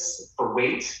canvas for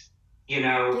weight, you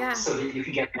know, so that you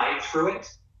can get light through it.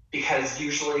 Because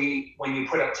usually when you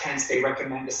put up tents, they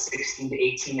recommend a 16 to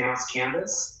 18 ounce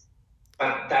canvas.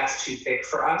 But that's too thick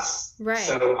for us. Right.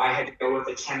 So I had to go with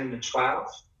a 10 and a 12.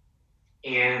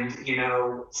 And, you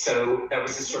know, so that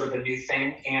was just sort of a new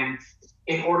thing. And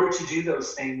in order to do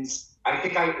those things, I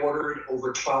think I ordered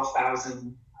over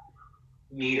 12,000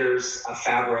 meters of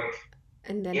fabric.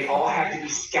 And then it all had to be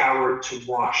scoured to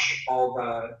wash all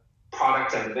the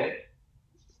product out of it.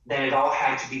 Then it all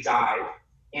had to be dyed.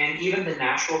 And even the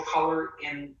natural color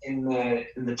in the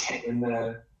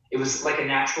it was like a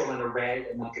natural and a red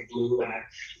and like a blue, and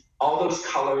all those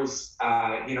colors,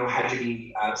 you know, had to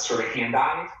be sort of hand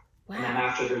dyed. Wow. And then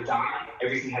after they're dyed,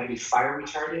 everything had to be fire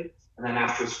retarded. And then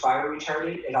after it's fire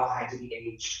retarded, it all had to be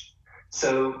aged.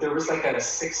 So there was like a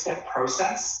 6-step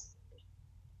process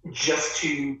just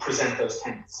to present those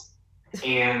tents.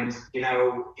 And, you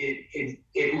know,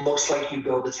 it looks like you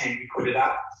build a tent, you put it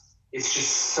up. It's just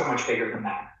so much bigger than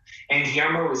that. And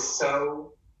Guillermo is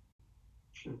so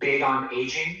big on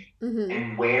aging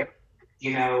and wear.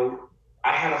 You know,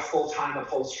 I had a full-time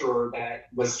upholsterer that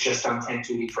was just on tent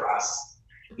duty for us,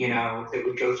 you know, that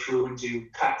would go through and do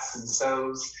cuts and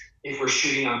sews. If we're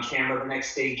shooting on camera the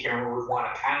next day, Guillermo would want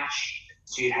a patch.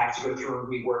 So you'd have to go through and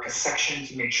rework a section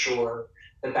to make sure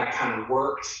that kind of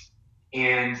worked.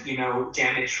 And, you know,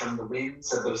 damage from the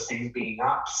winds of those things being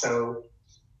up. So,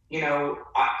 you know,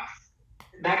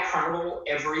 that carnival,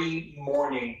 every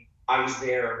morning I was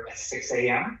there at 6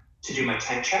 a.m. to do my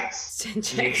tent checks.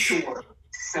 To make sure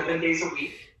 7 days a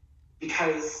week.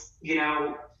 Because, you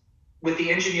know, with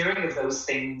the engineering of those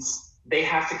things, they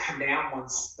have to come down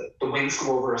once the winds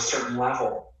go over a certain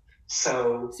level.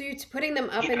 So you're putting them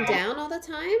up and down all the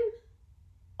time?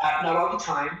 Not all the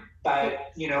time,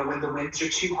 but, you know, when the winds are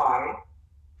too high,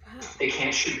 they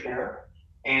can't shoot there.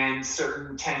 And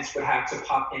certain tents would have to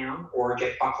pop down or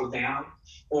get buckled down.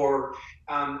 Or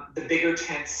the bigger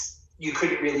tents, you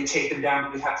couldn't really take them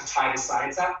down. You'd have to tie the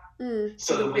sides up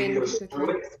so the wind goes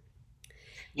through it.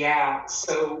 Yeah,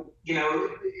 so, you know,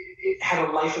 it had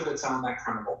a life of its own, that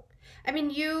carnival. I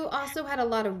mean, you also had a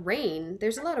lot of rain.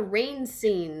 There's a lot of rain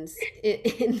scenes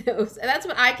in those. And that's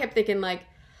what I kept thinking, like,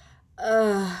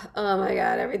 oh my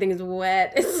God, everything is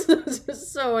wet. It's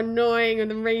just so annoying in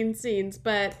the rain scenes.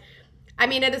 But, I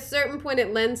mean, at a certain point,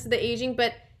 it lends to the aging.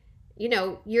 But, you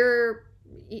know,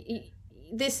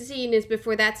 this scene is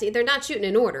before that scene. They're not shooting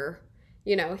in order.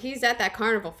 You know, he's at that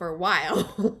carnival for a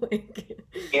while.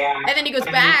 Yeah. And then he goes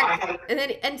back.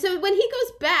 And so when he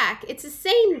goes back, it's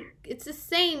the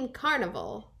same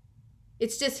carnival.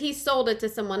 It's just he sold it to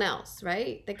someone else,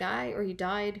 right? The guy, or he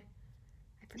died.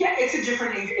 Yeah,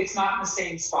 it's not in the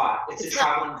same spot. It's a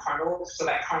traveling carnival, so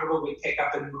that carnival would pick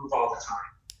up and move all the time.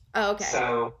 Oh, okay.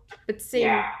 So, but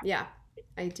same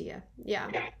idea.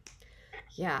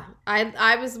 Yeah.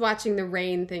 I was watching the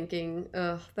rain thinking,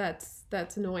 ugh, that's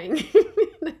annoying.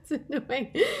 That's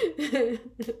annoying.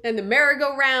 And the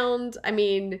merry-go-round, I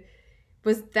mean,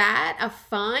 was that a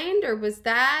find, or was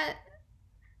that...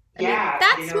 I mean,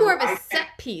 that's more of a set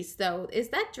piece, though. Is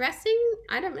that dressing?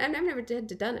 I've never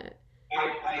done it.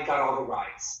 I got all the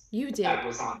rides. You did. That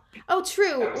was on. Oh,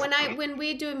 true. When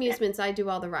we do amusements, I do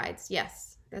all the rides.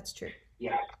 Yes, that's true.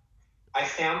 Yeah. I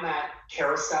found that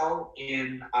carousel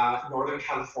in Northern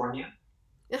California.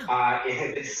 It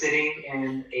had been sitting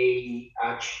in a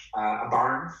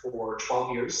barn for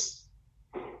 12 years.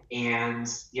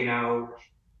 And, you know,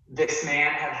 this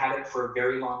man had it for a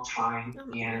very long time.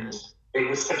 And it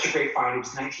was such a great find. It was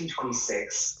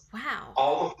 1926. Wow.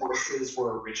 All the horses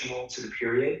were original to the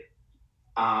period.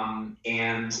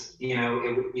 And, you know,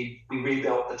 we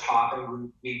rebuilt the top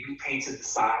and we repainted the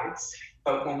sides.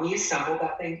 But when we assembled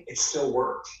that thing, it still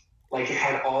worked. Like, it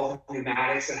had all the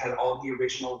pneumatics, it had all the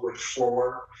original wood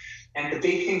floor. And the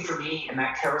big thing for me in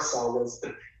that carousel was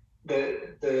the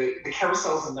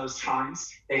carousels in those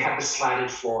times, they had the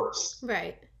slatted floors.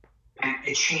 Right. And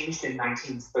it changed in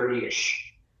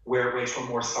 1930-ish, where it went to a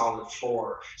more solid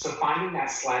floor. So finding that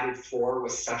slatted floor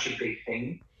was such a big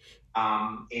thing.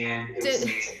 And it was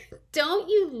amazing. Don't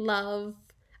you love,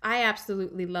 I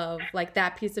absolutely love like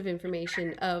that piece of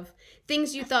information of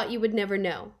things you thought you would never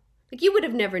know. Like you would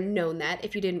have never known that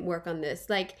if you didn't work on this.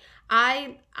 Like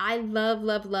I love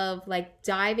like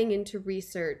diving into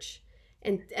research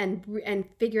and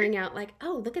figuring out like,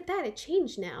 oh, look at that, it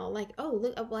changed now. Like, oh,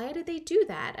 look, why did they do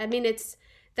that? I mean, it's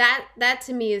that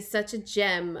to me is such a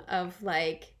gem of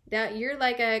like that you're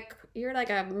like a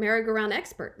merry-go-round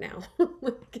expert now.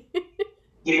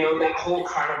 You know, that whole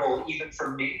carnival, even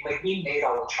for me, like we made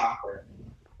all the chocolate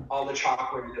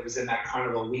that was in that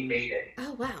carnival, we made it.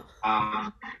 Oh,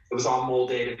 wow. It was all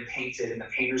molded and painted, and the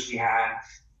painters we had,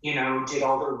 you know, did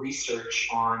all their research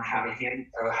on how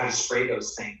to spray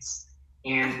those things.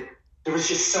 And there was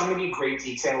just so many great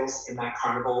details in that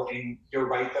carnival. And you're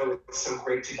right, though, it's so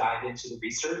great to dive into the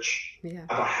research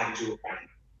about how to do it right.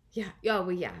 Yeah. Oh,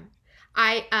 well, yeah.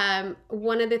 I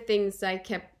one of the things I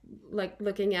kept like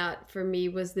looking at for me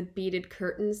was the beaded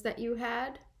curtains that you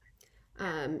had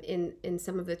in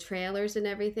some of the trailers and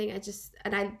everything. I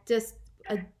just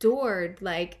adored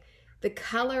like the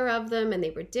color of them, and they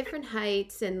were different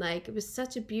heights, and like it was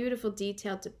such a beautiful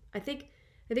detail. I think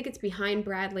it's behind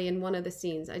Bradley in one of the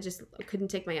scenes. I just couldn't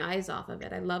take my eyes off of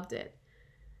it. I loved it.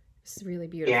 It's really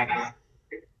beautiful.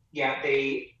 Yeah.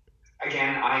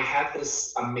 Again, I have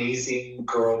this amazing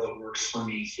girl that works for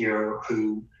me here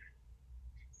who,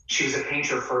 she was a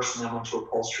painter first and then went to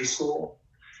upholstery school.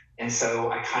 And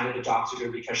so I kind of adopted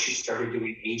her because she started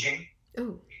doing aging.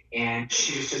 Oh. And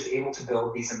she was just able to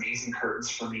build these amazing curtains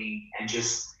for me. And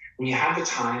just when you have the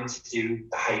time to do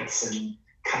the heights and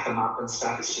cut them up and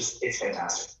stuff, it's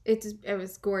fantastic. It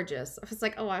was gorgeous. I was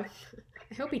like, oh, I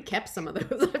hope he kept some of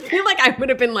those. I feel like I would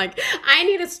have been like, I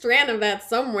need a strand of that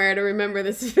somewhere to remember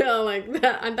this film. Like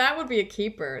that, and that would be a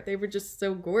keeper. They were just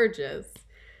so gorgeous.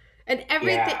 And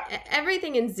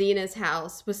everything in Zena's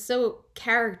house was so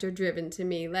character driven to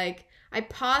me. Like I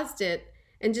paused it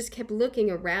and just kept looking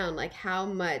around, like how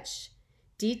much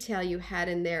detail you had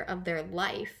in there of their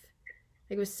life.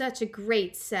 Like, it was such a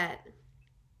great set.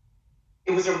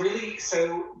 It was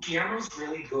Guillermo's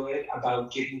really good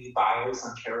about giving you bios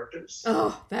on characters.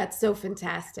 Oh, that's so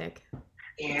fantastic.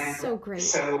 And so great.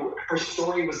 So her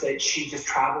story was that she just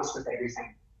travels with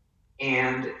everything.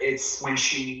 And it's when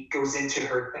she goes into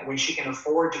when she can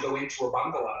afford to go into a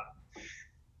bungalow,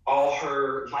 all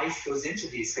her life goes into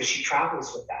these because she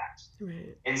travels with that.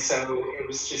 Right. And so it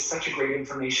was just such a great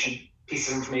piece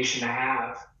of information to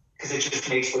have, because it just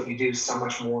makes what you do so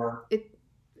much more.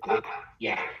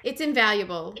 It's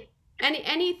invaluable.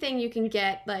 Anything you can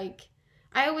get, like,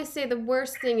 I always say the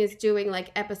worst thing is doing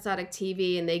like episodic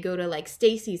TV and they go to like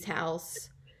Stacy's house.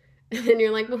 And then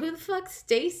you're like, well, who the fuck's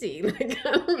Stacy? Like,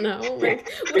 I don't know. Like,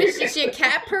 what is she? Is she a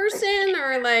cat person?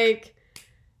 Or like,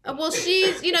 well,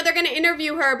 she's, they're going to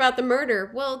interview her about the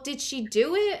murder. Well, did she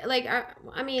do it? Like,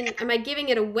 I mean, am I giving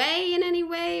it away in any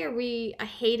way? I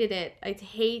hated it. I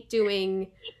hate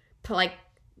doing like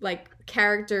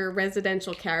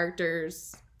residential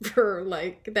characters for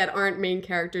like, that aren't main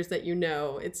characters that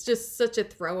It's just such a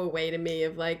throwaway to me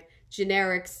of like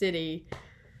generic city,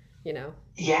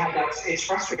 Yeah, it's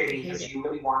frustrating because you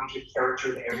really want to give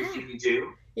character to everything you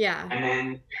do. Yeah. And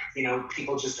then,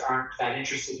 people just aren't that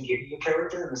interested in giving you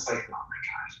character, and it's like, oh my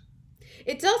God.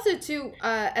 It's also too,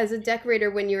 as a decorator,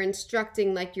 when you're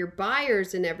instructing like your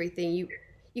buyers and everything,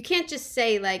 you can't just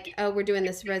say like, oh, we're doing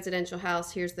this residential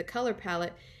house, here's the color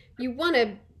palette. You want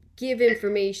to give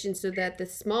information so that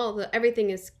everything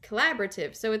is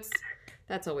collaborative. So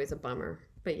that's always a bummer.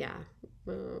 But yeah.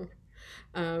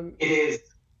 It is.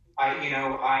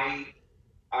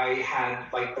 I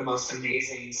had like the most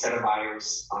amazing set of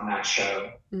buyers on that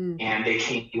show, and they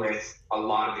came with a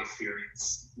lot of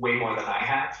experience, way more than I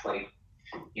have. Like,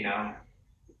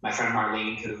 my friend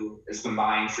Marlene, who has been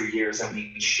buying for years, I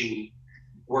mean, she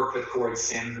worked with Gord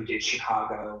Sim, who did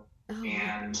Chicago,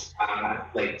 and I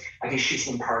think she's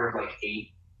been part of like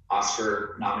 8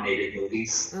 Oscar-nominated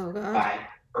movies. Oh, God.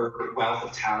 But her wealth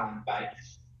of talent. But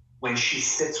when she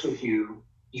sits with you,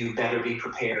 you better be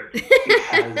prepared,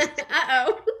 because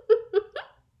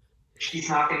she's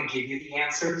not going to give you the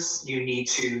answers. You need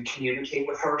to communicate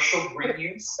with her. She'll bring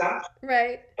you stuff.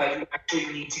 Right. But you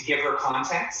actually need to give her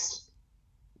context,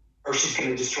 or she's going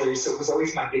to destroy you. So it was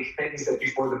always my big thing, is that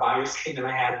before the buyers came in,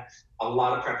 I had a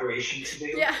lot of preparation to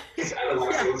do. Yeah. Because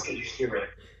otherwise I was going to hear it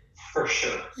for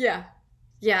sure. Yeah.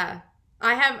 Yeah.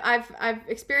 I've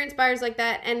experienced buyers like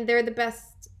that, and they're the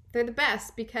best. They're the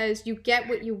best because you get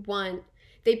what you want.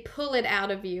 They pull it out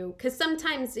of you, because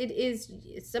sometimes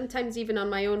even on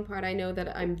my own part, I know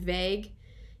that I'm vague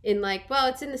in like, well,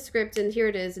 it's in the script and here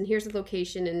it is and here's the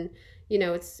location and,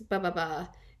 it's blah, blah, blah.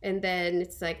 And then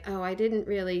it's like, oh, I didn't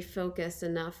really focus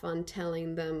enough on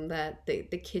telling them that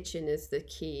the kitchen is the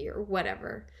key or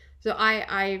whatever. So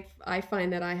I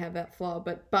find that I have that flaw.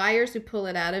 But buyers who pull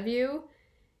it out of you,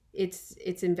 it's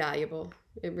invaluable.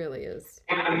 It really is.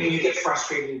 And I mean, you get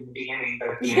frustrated in the beginning, but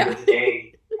at the end of the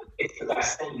day, it's the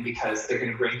best thing because they're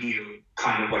going to bring you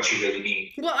kind of what you really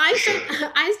need. Well,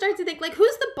 I start to think, like,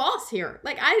 who's the boss here?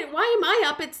 Like, why am I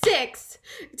up at 6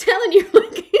 telling you,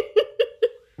 like...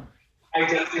 I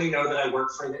definitely know that I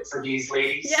work for these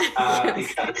ladies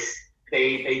because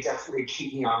they definitely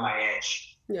keep me on my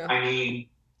edge. Yeah. I mean,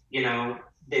 you know,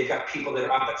 they've got people that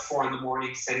are up at 4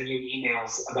 a.m. sending you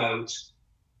emails about,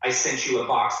 I sent you a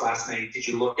box last night. Did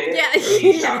you look at it?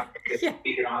 Yeah.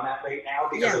 Get on that right now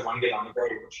because I want to get on the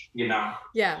road, you know?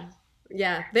 Yeah.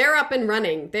 Yeah, they're up and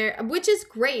running there, which is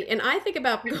great. And I think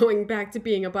about going back to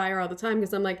being a buyer all the time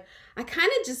because I'm like, I kind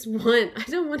of just want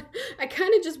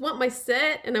my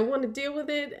set and I want to deal with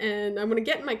it and I want to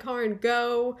get in my car and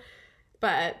go.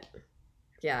 But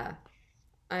yeah,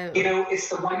 you know, it's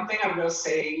the one thing I will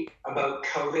say about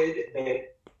COVID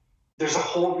that there's a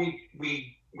whole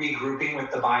regrouping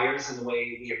with the buyers and the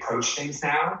way we approach things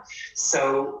now.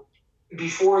 So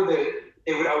before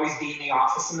they would always be in the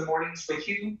office in the mornings with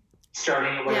you,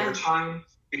 starting at whatever time,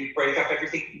 we break up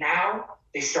everything. Now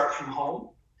they start from home.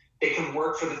 They can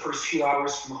work for the first few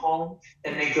hours from home,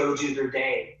 then they go do their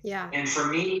day. Yeah. And for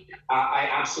me, I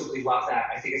absolutely love that.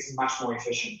 I think it's much more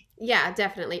efficient. Yeah,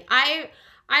 definitely. I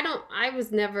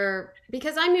was never,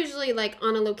 because I'm usually like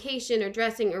on a location or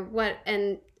dressing or what,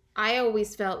 and I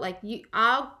always felt like you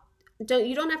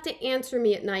don't have to answer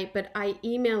me at night, but I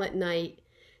email at night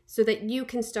so that you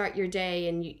can start your day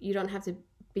and you don't have to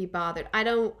be bothered.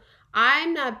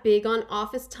 I'm not big on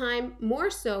office time, more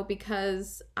so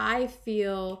because I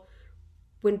feel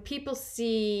when people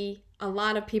see a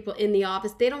lot of people in the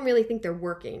office, they don't really think they're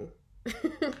working.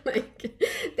 Like,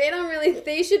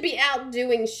 they should be out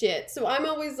doing shit. So I'm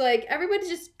always like, everybody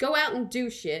just go out and do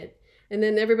shit. And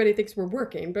then everybody thinks we're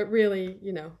working, but really,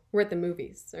 you know, we're at the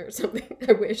movies or something.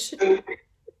 I wish.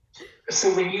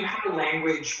 So when you have a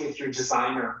language with your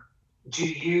designer, do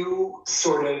you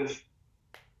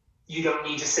you don't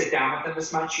need to sit down with them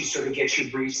as much? You sort of get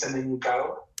your briefs and then you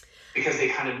go? Because they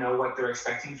kind of know what they're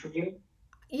expecting from you?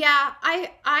 Yeah,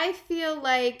 I feel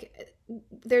like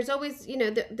there's always, you know,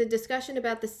 the discussion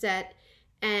about the set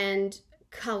and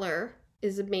color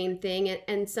is the main thing.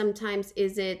 And sometimes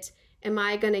am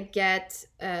I going to get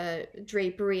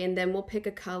drapery and then we'll pick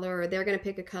a color, or they're going to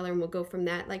pick a color and we'll go from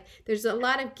that. Like, there's a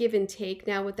lot of give and take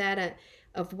now with that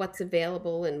of what's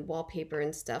available and wallpaper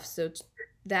and stuff. So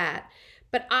that.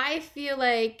 But I feel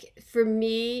like for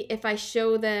me, if I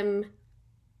show them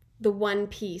the one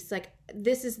piece, like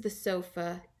this is the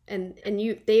sofa and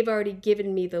they've already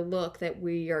given me the look that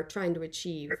we are trying to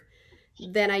achieve,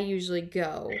 then I usually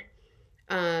go.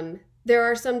 There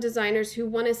are some designers who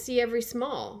want to see every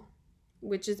small,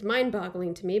 which is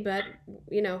mind-boggling to me, but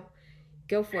you know,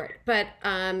 go for it. But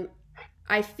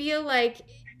I feel like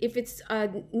if it's a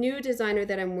new designer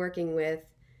that I'm working with,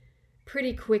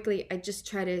 pretty quickly I just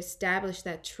try to establish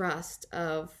that trust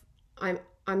of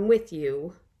I'm with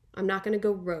you. I'm not going to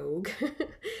go rogue.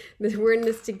 We're in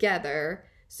this together.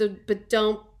 So, but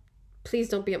please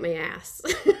don't be up my ass.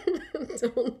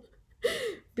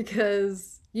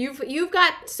 Because you've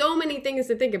got so many things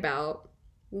to think about.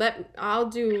 I'll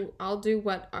do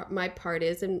what my part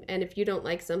is, and if you don't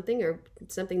like something or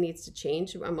something needs to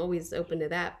change, I'm always open to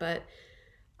that. But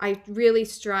I really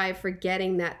strive for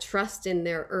getting that trust in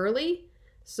there early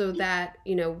so that,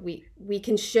 you know, we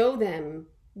can show them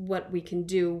what we can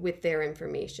do with their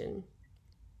information.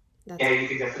 You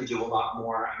can definitely do a lot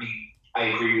more. I mean, I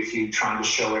agree with you, trying to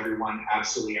show everyone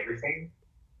absolutely everything.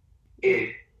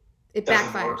 It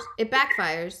backfires. Work. It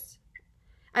backfires.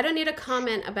 I don't need a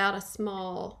comment about a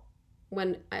small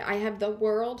when I have the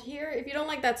world here. If you don't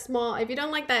like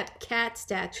that cat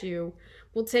statue,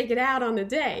 we'll take it out on the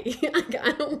day.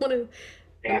 I don't want to.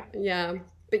 Yeah.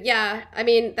 But yeah, I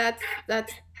mean, that's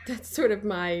sort of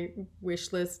my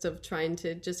wish list of trying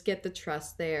to just get the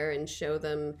trust there and show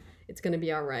them it's going to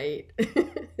be all right.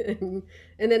 and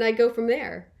then I go from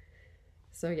there.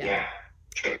 So yeah.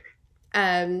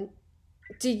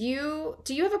 Do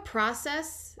you have a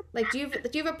process? Like, do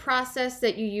you have a process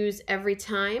that you use every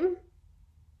time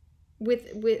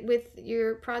with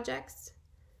your projects?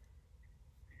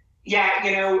 Yeah,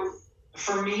 you know,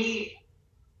 for me,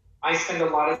 I spend a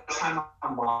lot of time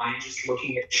online just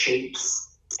looking at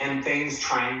shapes and things,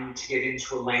 trying to get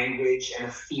into a language and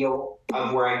a feel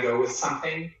of where I go with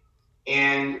something.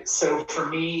 And so for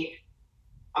me,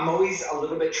 I'm always a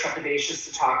little bit trepidatious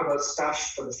to talk about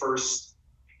stuff for the first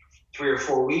 3 or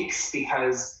 4 weeks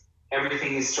because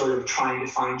everything is sort of trying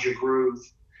to find your groove.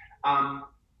 I'm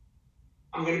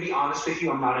going to be honest with you.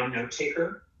 I'm not a note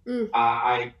taker.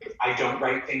 I don't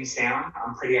write things down.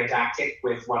 I'm pretty didactic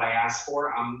with what I ask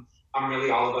for. I'm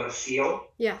really all about a feel.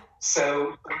 Yeah.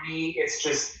 So for me, it's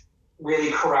just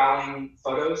really corralling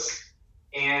photos.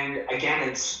 And again,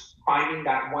 it's finding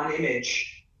that one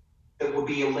image that will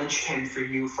be a linchpin for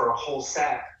you for a whole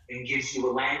set and gives you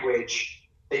a language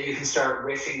that you can start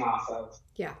riffing off of.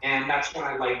 Yeah. And that's when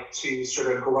I like to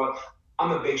sort of go up.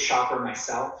 I'm a big shopper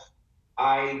myself.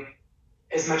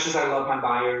 As much as I love my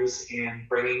buyers and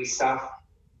bringing me stuff,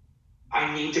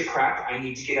 I need to prep. I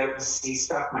need to get out and see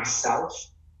stuff myself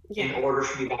in order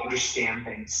for me to understand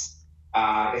things.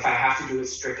 If I have to do it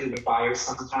strictly with buyers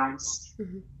sometimes,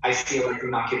 I feel like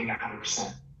I'm not giving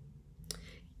 100%.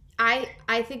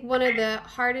 I think one of the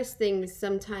hardest things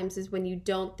sometimes is when you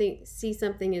don't see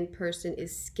something in person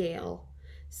is scale.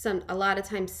 A lot of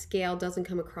times scale doesn't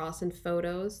come across in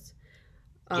photos.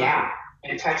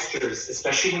 And textures,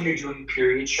 especially when you're doing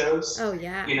period shows. Oh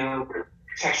yeah. You know,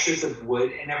 textures of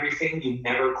wood and everything, you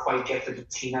never quite get the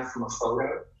patina from a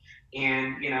photo.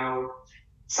 And, you know,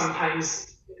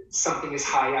 sometimes something is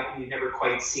high up and you never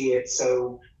quite see it.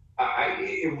 So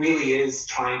it really is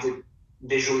trying to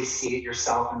visually see it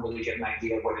yourself and really get an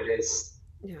idea of what it is.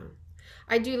 Yeah.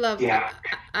 I do love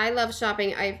I love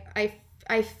shopping.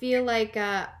 I feel like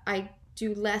I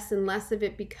do less and less of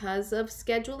it because of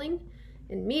scheduling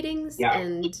and meetings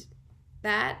and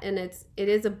that, and it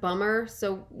is a bummer.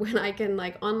 So when I can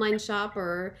like online shop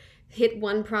or hit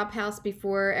one prop house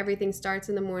before everything starts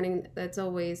in the morning, that's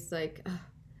always like,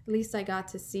 at least I got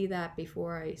to see that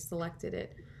before I selected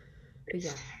it. But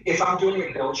yeah. If I'm doing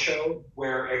a build show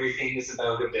where everything is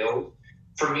about a build,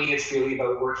 for me it's really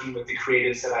about working with the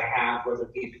creatives that I have, whether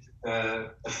it be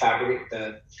the fabric,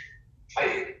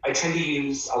 I tend to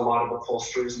use a lot of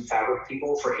upholsterers and fabric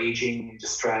people for aging and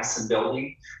distress and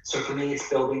building. So for me, it's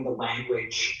building the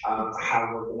language of how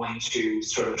we're going to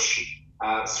sort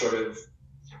of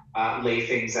lay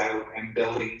things out and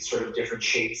building sort of different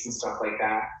shapes and stuff like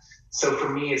that. So for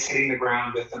me, it's hitting the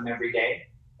ground with them every day.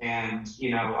 And,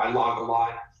 you know, I log a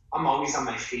lot. I'm always on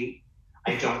my feet.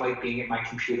 I don't like being at my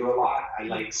computer a lot. I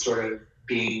like sort of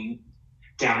being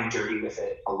down and dirty with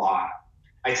it a lot.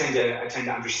 I tend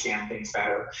to understand things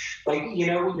better. Like, you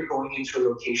know, when you're going into a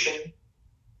location,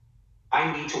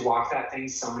 I need to walk that thing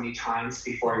so many times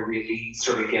before I really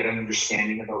sort of get an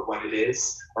understanding about what it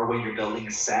is, or when you're building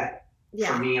a set. Yeah.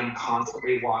 For me, I'm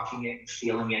constantly walking it and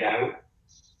feeling it out.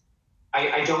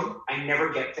 I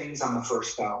never get things on the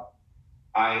first go.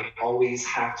 I always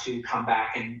have to come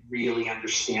back and really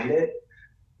understand it.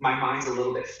 My mind's a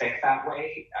little bit thick that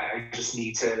way. I just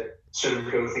need to sort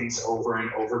of go things over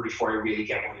and over before I really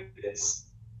get what it is.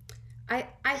 I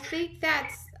think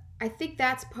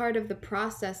that's part of the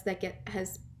process that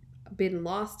has been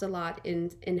lost a lot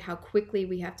in how quickly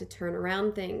we have to turn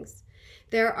around things.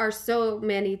 There are so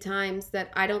many times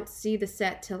that I don't see the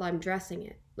set till I'm dressing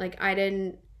it. Like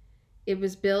it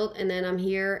was built and then I'm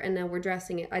here and now we're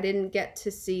dressing it. I didn't get to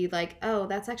see like, oh,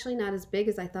 that's actually not as big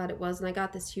as I thought it was, and I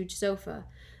got this huge sofa.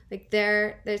 Like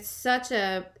there's such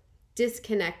a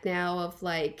disconnect now of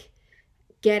like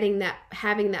having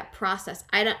that process.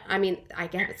 I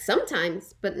get it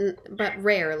sometimes, but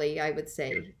rarely, I would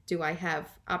say, do I have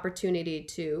opportunity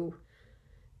to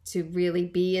really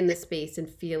be in the space and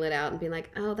feel it out and be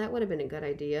like, oh, that would have been a good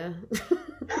idea.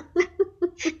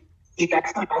 See,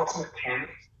 that's my ultimate panic,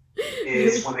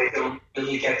 is when I don't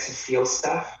really get to feel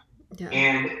stuff. Yeah.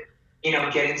 And, you know,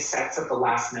 getting sets at the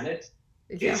last minute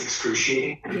is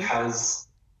excruciating because,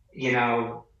 you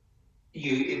know,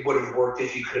 it would have worked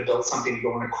if you could have built something to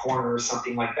go in a corner or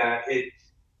something like that.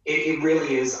 It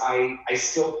really is. I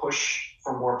still push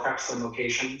for more preps and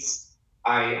locations.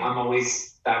 I'm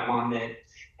always that one that,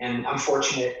 and I'm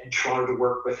fortunate in Toronto to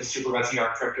work with a supervising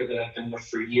art director that I've been with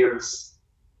for years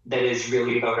that is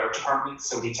really about art department.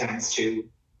 So he tends to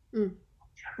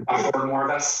offer more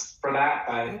of us for that.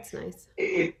 But that's nice.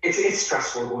 It's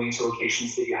stressful going to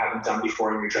locations that you haven't done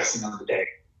before and you're dressing on the day.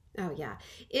 Oh yeah.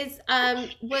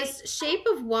 Was Shape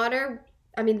of Water,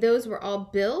 I mean, those were all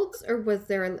built, or was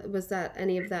that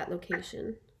any of that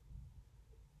location?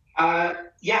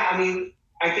 Yeah, I mean,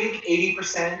 I think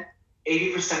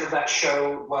 80% of that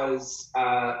show was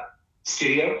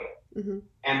studio. Mm-hmm.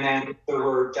 And then there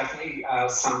were definitely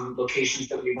some locations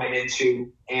that we went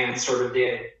into and sort of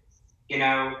did. You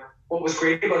know, what was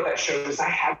great about that show is I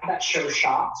had that show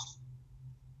shot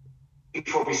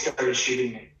before we started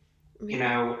shooting it. You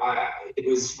know, it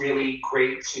was really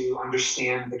great to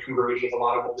understand the congruity of a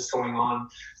lot of what was going on.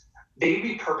 They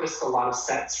repurposed a lot of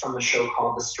sets from the show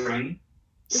called The String.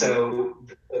 So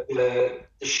the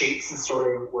shapes and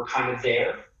sort of were kind of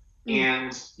there.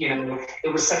 And,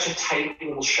 it was such a tight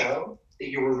little show that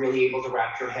you were really able to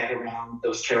wrap your head around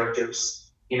those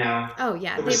characters, Oh,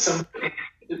 yeah. There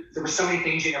were so many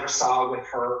things you never saw with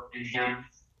her and him,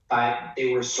 but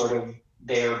they were sort of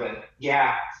there. But,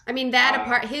 yeah. I mean,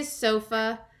 his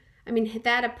sofa,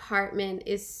 that apartment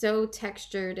is so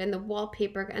textured, and the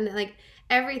wallpaper, and, like,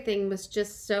 everything was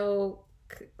just so,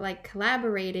 like,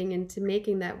 collaborating into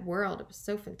making that world. It was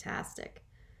so fantastic.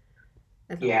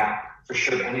 Yeah, for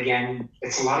sure. And again,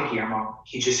 it's a lot of Guillermo.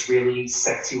 He just really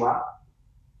sets you up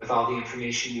with all the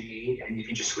information you need, and you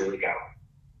can just really go.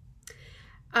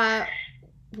 I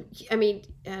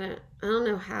don't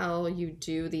know how you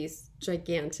do these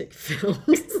gigantic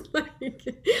films.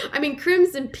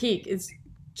 Crimson Peak is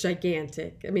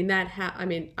gigantic. I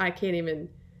can't even.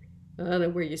 I don't know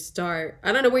where you start.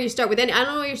 I don't know where you start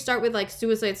with like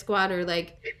Suicide Squad, or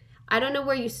like. I don't know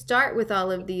where you start with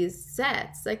all of these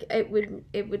sets. Like, it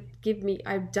would give me,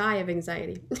 I'd die of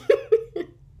anxiety.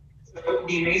 So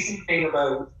the amazing thing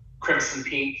about Crimson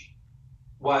Peak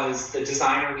was the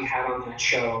designer we had on that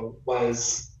show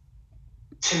was,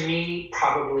 to me,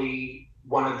 probably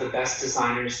one of the best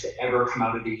designers to ever come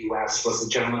out of the U.S. was a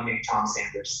gentleman named Tom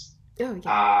Sanders. Oh,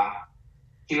 yeah.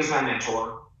 He was my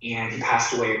mentor, and he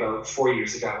passed away about 4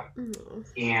 years ago. Mm-hmm.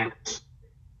 And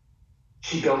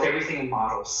he built everything in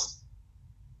models.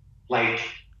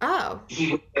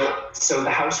 So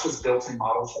the house was built in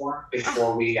model form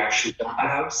before we actually built the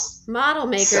house. Model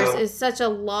makers is such a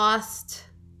lost.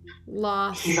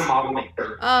 He's a model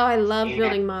maker. Oh, I love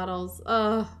building models.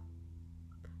 Oh,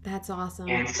 that's awesome.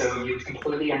 And so you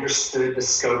completely understood the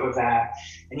scope of that.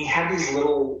 And he had these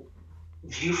little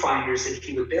viewfinders that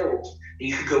he would build that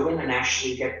you could go in and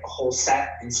actually get a whole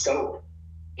set in scope.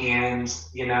 And,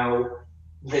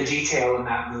 the detail in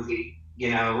that movie,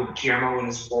 Guillermo and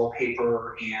his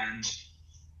wallpaper and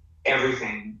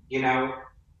everything, the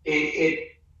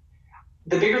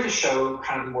bigger the show,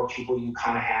 kind of the more people you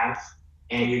kind of have,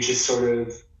 and you just sort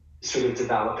of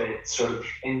develop it,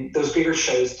 and those bigger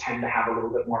shows tend to have a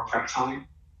little bit more prep time.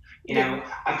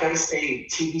 I've got to say,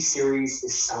 TV series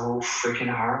is so freaking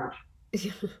hard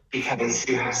because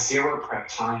you have zero prep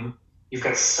time. You've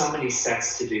got so many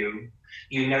sets to do.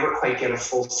 You never quite get a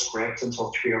full script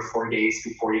until 3 or 4 days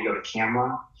before you go to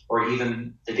camera, or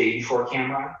even the day before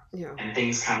camera, and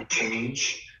things kind of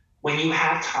change. When you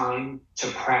have time to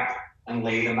prep and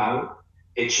lay them out,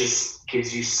 it just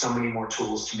gives you so many more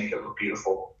tools to make it look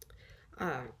beautiful.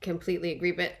 Completely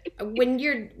agree. But when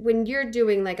you're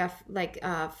doing like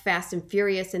Fast and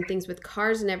Furious and things with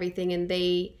cars and everything, and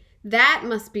that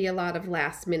must be a lot of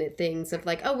last minute things of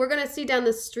like, oh, we're gonna see down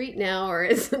the street now, or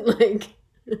is it like?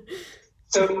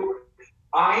 So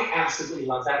I absolutely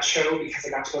love that show because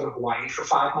I got to go to Hawaii for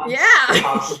 5 months.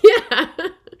 Yeah.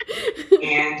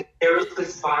 And there was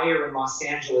this buyer in Los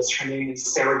Angeles. Her name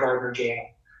is Sarah Gardner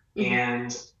Gale. Mm-hmm.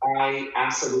 And I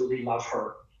absolutely love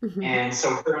her. Mm-hmm. And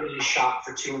so her and I shot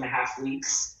for 2.5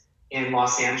 weeks in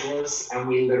Los Angeles, and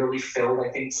we literally filled, I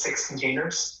think, 6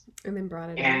 containers. And then brought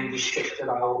it and we shipped it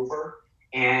all over.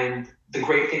 And the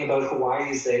great thing about Hawaii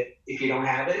is that if you don't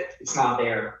have it, it's not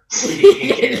there. So you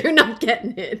can't get it. You're not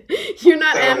getting it. You're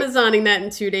not Amazoning that in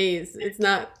 2 days. It's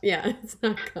not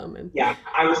coming. Yeah,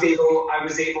 I was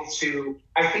able to,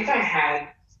 I think I had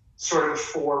sort of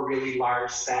 4 really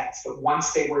large sets, but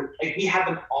once they were, we had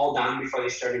them all done before they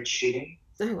started shooting.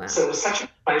 Oh, wow. So it was such a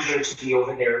pleasure to be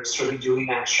over there sort of doing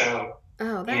that show.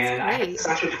 Oh, that's great. And I had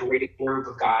such a great group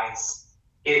of guys.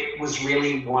 It was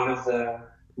really one of the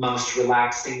most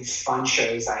relaxing, fun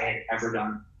shows I had ever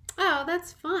done. Oh,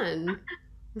 that's fun.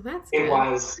 That's good. It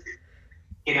was,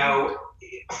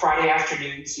 Friday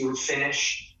afternoons we'd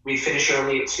finish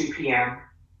early at 2 p.m.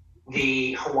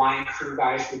 The Hawaiian crew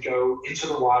guys would go into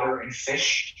the water and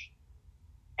fish,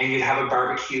 and you'd have a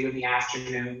barbecue in the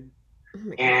afternoon.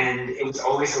 Oh, and it was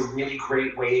always a really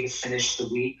great way to finish the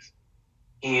week.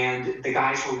 And the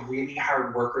guys were really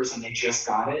hard workers, and they just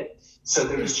got it. So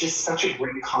there was just such a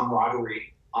great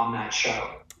camaraderie on that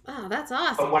show. Oh, that's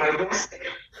awesome. But what I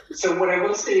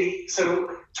will say,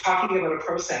 talking about a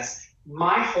process,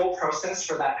 my whole process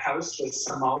for that house with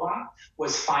Samoa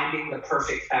was finding the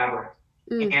perfect fabric.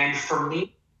 Mm. And for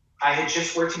me, I had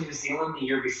just worked in New Zealand the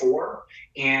year before,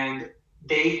 and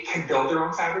they can build their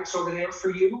own fabrics over there for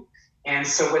you. And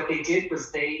so what they did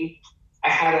was I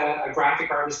had a graphic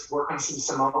artist work on some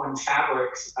Samoan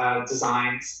fabrics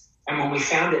designs. And when we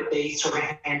found it, they sort of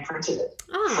hand printed it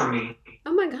for me.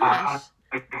 Oh my gosh.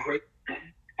 And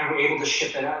were able to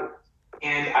ship it out.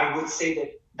 And I would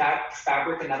say that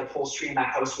fabric and that upholstery in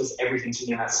that house was everything to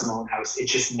me in that Samoan house. It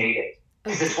just made it.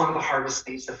 because it's one of the hardest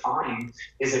things to find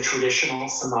is a traditional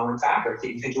Samoan fabric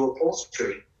that you can do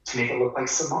upholstery to make it look like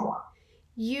Samoa.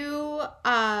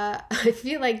 I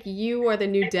feel like you are the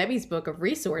new Debbie's book of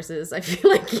resources. I feel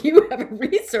like you have a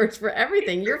resource for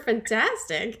everything. You're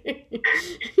fantastic.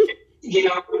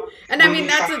 And I mean,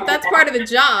 that's part of the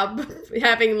job,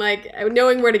 having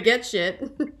knowing where to get shit.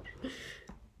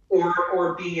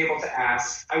 Or being able to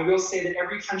ask. I will say that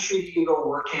every country that you go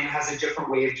work in has a different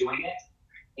way of doing it.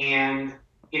 And,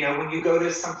 when you go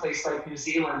to some place like New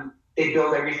Zealand, they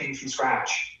build everything from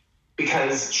scratch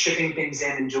because shipping things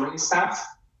in and doing stuff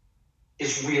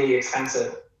is really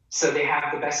expensive. So they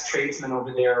have the best tradesmen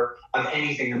over there of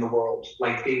anything in the world.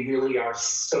 Like, they really are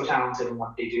so talented in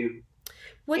what they do.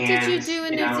 What did you do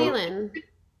in New Zealand?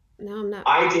 No, I'm not.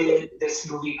 I did this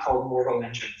movie called Mortal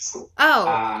Engines.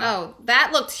 That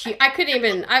looked huge. I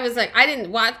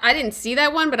didn't see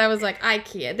that one, but I was like, I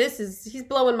can't. He's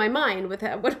blowing my mind with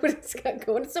what it's got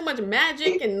going. So much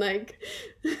magic and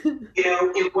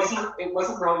it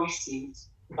wasn't well received,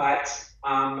 but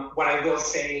what I will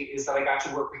say is that I got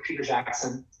to work with Peter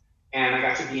Jackson, and I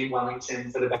got to be in Wellington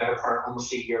for the better part,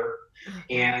 almost a year.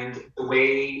 And the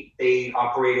way they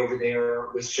operate over there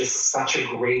was just such a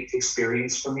great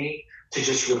experience for me to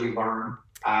just really learn.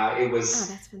 It was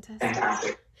that's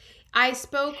fantastic. I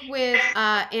spoke with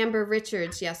Amber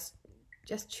Richards just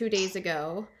 2 days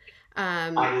ago. I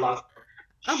love her.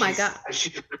 Oh my God.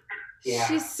 Yeah.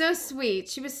 She's so sweet.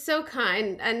 She was so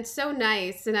kind and so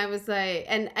nice. And I was like,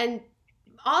 and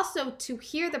also to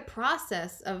hear the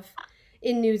process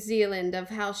in New Zealand of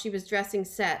how she was dressing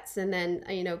sets and then,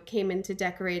 came into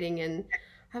decorating. And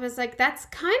I was like, that's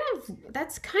kind of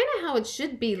how it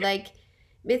should be. Like,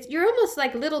 you're almost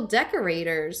like little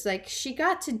decorators. Like, she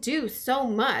got to do so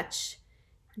much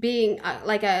being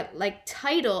like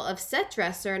title of set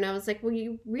dresser. And I was like, well,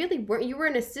 you really weren't, you were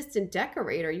an assistant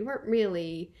decorator. You weren't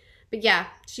really, but yeah,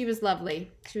 she was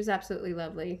lovely. She was absolutely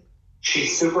lovely.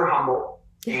 She's super humble.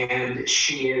 And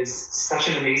she is such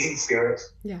an amazing spirit.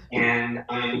 Yeah. And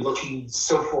I'm looking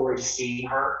so forward to seeing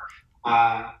her.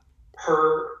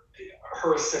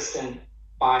 Her assistant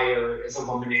buyer is a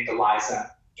woman named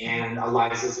Eliza. And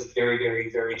Eliza is a very,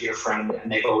 very, very dear friend.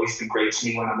 And they've always been great to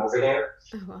me when I'm over there.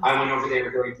 Oh, wow. I went over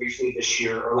there very briefly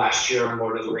last year on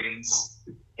Lord of the Rings.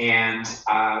 And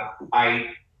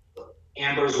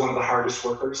Amber is one of the hardest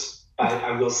workers. But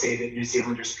I will say that New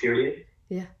Zealanders, period.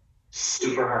 Yeah.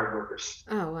 Super hard workers.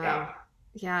 Oh, wow.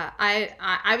 Yeah.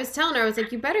 I was telling her, I was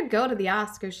like, you better go to the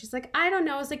Oscars. She's like, I don't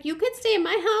know. I was like, you could stay in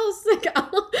my house. Like,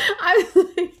 I was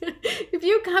like, if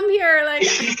you come here, like. Is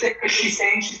she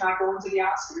saying she's not going to the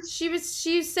Oscars?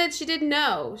 She said she didn't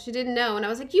know. She didn't know. And I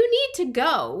was like, you need to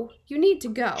go. You need to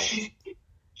go.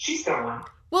 She's going.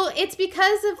 Well, it's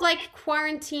because of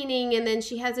quarantining, and then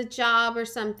she has a job or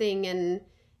something. And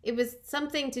it was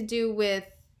something to do with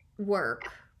work.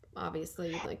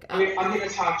 Obviously, I'm going to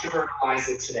talk to her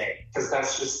Eliza today because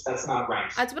that's not right.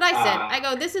 That's what I said. I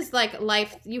go, this is like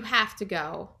life. You have to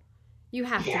go. You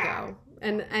have to go,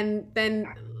 and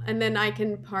then I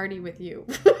can party with you.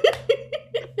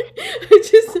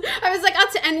 I was like,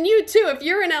 and you too. If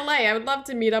you're in LA, I would love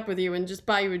to meet up with you and just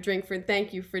buy you a drink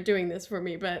thank you for doing this for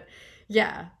me. But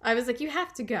yeah, I was like, you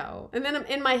have to go. And then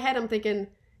in my head, I'm thinking,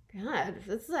 God,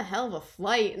 this is a hell of a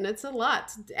flight, and it's a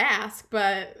lot to ask,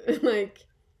 but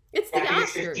it's the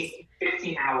Oscars.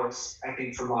 15 hours, I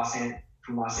think, from Los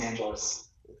Angeles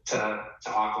to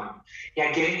Auckland.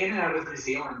 Yeah, getting in and out of New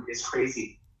Zealand is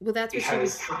crazy. Well, that's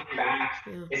because coming back,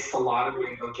 it's the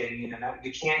lottery about getting in and out.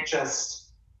 You can't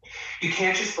just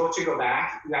vote to go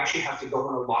back. You actually have to go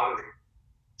on a lottery.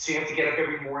 So you have to get up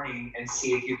every morning and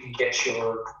see if you can get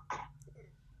your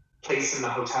place in the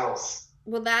hotels.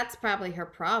 Well, that's probably her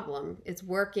problem. It's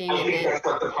working. I think that's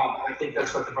what the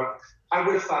problem. I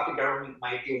would have thought the government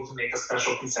might be able to make a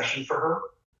special concession for her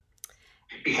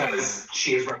because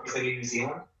she is representing New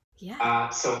Zealand. Yeah.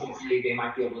 So hopefully they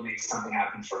might be able to make something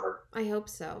happen for her. I hope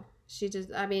so.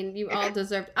 You all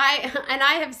deserve. I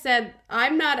have said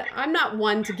I'm not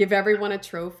one to give everyone a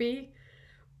trophy,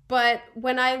 but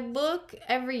when I look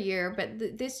every year,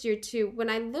 but this year too, when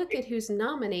I look at who's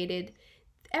nominated,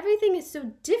 everything is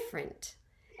so different,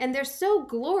 and they're so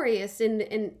glorious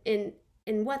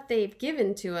in what they've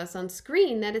given to us on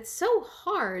screen that it's so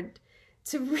hard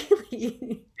to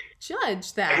really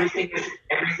judge that.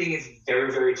 Everything is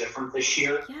very, very different this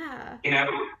year. Yeah.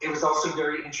 It was also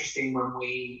very interesting when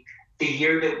the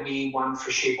year that we won for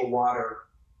Shape of Water,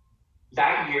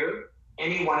 that year,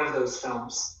 any one of those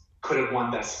films could have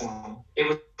won Best Film.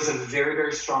 It was a very,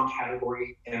 very strong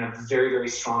category and a very, very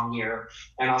strong year.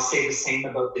 And I'll say the same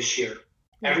about this year.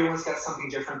 Yeah. Everyone's got something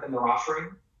different than they're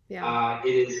offering. Yeah. It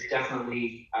is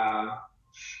definitely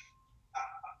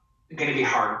going to be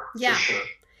hard for sure.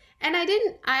 And I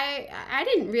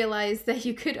didn't realize that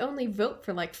you could only vote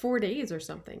for like 4 days or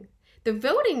something. The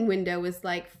voting window was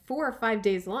like 4 or 5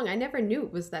 days long. I never knew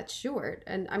it was that short.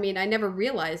 And I mean, I never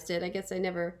realized it. I guess I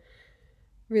never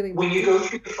really. When you go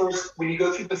through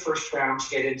the first round to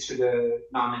get into the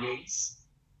nominees,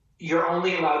 you're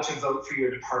only allowed to vote for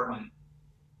your department.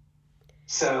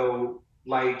 So,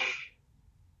 like,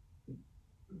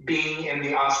 being in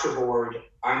the Oscar board,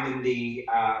 I'm in the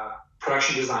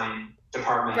production design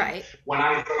department. Right. When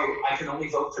I vote, I can only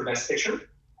vote for Best Picture,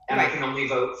 and I can only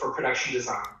vote for production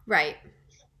design. Right.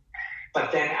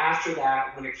 But then after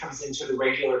that, when it comes into the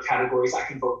regular categories, I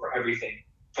can vote for everything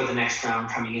for the next round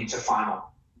coming into final.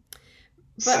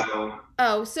 So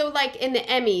like in the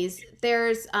Emmys,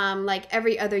 there's like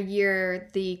every other year,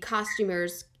 the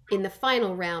costumers in the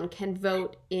final round can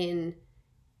vote in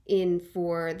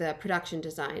for the production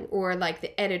design, or like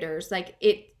the editors. Like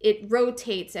it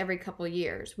rotates every couple of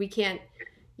years. We can't,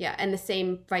 and the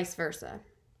same vice versa.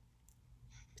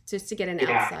 Just to get an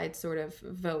outside sort of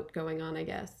vote going on, I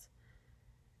guess.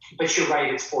 But you're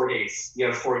right, it's 4 days. You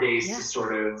have 4 days to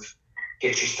sort of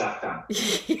get your stuff done.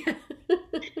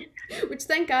 Which,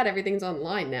 thank God, everything's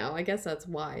online now. I guess that's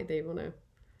why they want to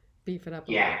beef it up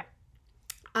a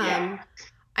little.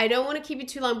 I don't want to keep you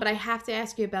too long, but I have to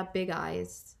ask you about Big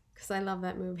Eyes, because I love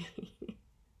that movie.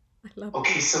 I love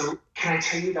it. So can I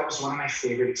tell you that was one of my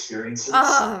favorite experiences?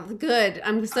 Oh, good.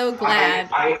 I'm so glad.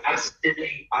 I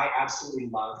absolutely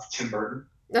love Tim Burton.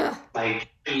 Ugh. Like,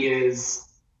 he is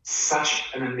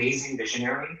such an amazing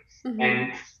visionary. Mm-hmm.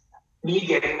 And me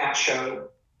getting that show,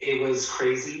 it was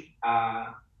crazy.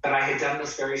 But I had done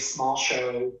this very small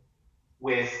show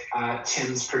with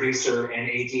Tim's producer and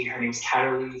AD. Her name's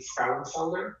Katerly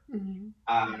Frauenfelder.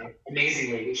 Mm-hmm.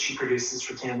 Amazing lady. She produces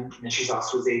for Tim, and she's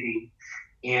also his AD.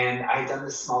 And I had done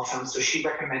this small film, so she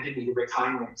recommended me to Rick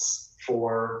Heinrichs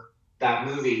for that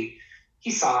movie.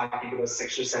 He saw, I think it was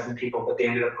 6 or 7 people, but they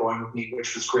ended up going with me,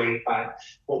 which was great. But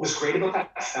what was great about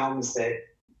that film is that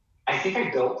I think I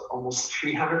built almost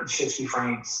 350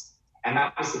 frames. And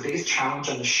that was the biggest challenge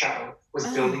on the show, was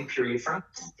building period frames.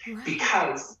 Wow.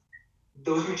 Because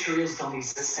those materials don't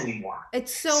exist anymore.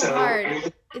 It's so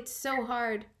hard. It's so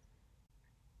hard.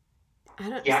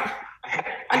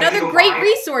 Another great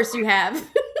resource you have.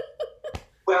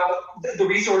 Well, the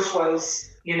resource was,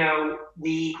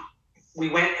 we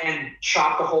went and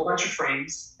shopped a whole bunch of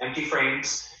frames, empty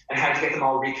frames, and had to get them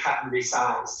all recut and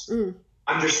resized.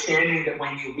 Understanding that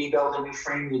when you rebuild a new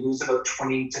frame, you lose about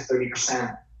 20 to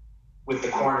 30% with the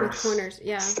corners.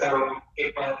 So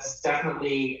it was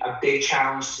definitely a big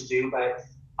challenge to do, but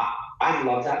I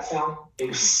love that film. It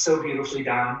was so beautifully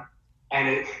done.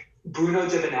 And Bruno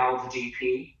Divinel, the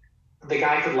DP, the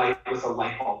guy could light with a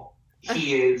light bulb.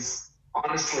 He is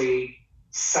honestly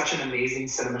such an amazing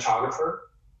cinematographer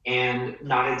and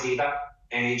not a diva.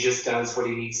 And he just does what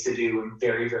he needs to do and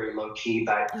very, very low key.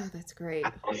 But that's great.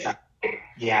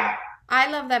 Yeah. I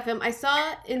love that film. I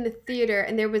saw it in the theater,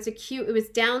 and there was it was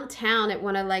downtown at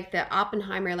one of like the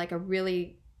Oppenheimer, like a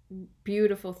really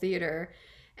beautiful theater.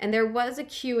 And there was a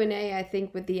Q&A, I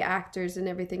think, with the actors and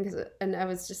everything. And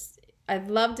I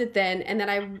loved it then. And then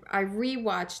I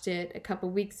rewatched it a couple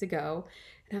weeks ago.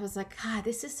 And I was like, God,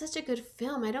 this is such a good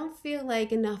film. I don't feel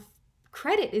like enough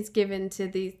credit is given to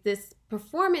this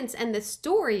performance, and the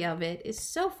story of it is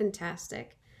so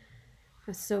fantastic.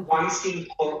 So Weinstein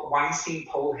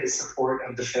pulled his support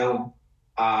of the film.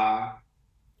 Why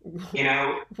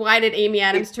did Amy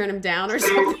Adams turn him down or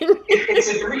something?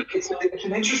 It's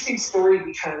an interesting story,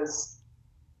 because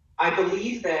I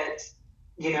believe that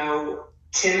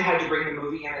Tim had to bring the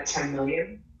movie in at $10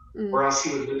 million, or else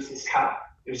he would lose his cut.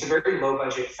 It was a very low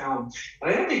budget film, but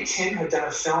I don't think Tim had done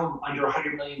a film under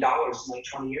 $100 million in like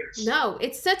 20 years. No,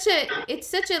 it's such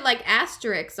a like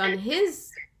asterisk on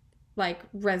his like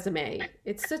resume.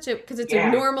 It's because it's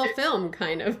a normal film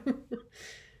kind of.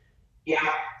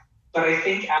 Yeah, but I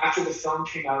think after the film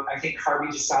came out, I think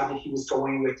Harvey decided he was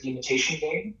going with The Imitation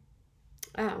Game.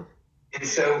 Oh. And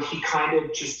so he kind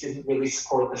of just didn't really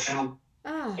support the film.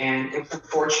 Oh. And it was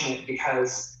unfortunate,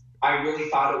 because I really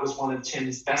thought it was one of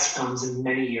Tim's best films in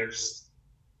many years.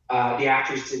 The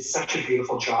actors did such a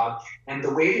beautiful job, and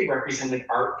the way they represented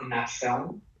art in that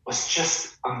film was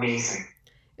just amazing.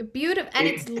 Beautiful, and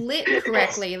it's lit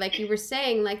correctly, like you were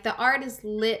saying. Like, the art is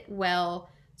lit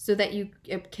well so that you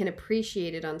can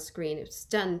appreciate it on screen. It's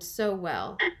done so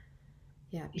well.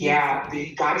 Yeah. Yeah,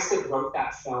 the guys that wrote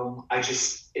that film,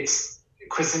 it's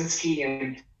Krasinski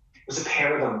and it was a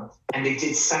pair of them, and they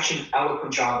did such an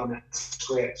eloquent job in that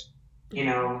script.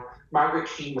 Margaret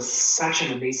Keane was such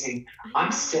an amazing.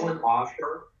 I'm still in awe of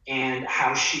her. and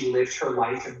how she lived her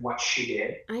life and what she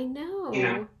did. I know. You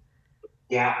know?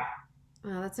 Yeah.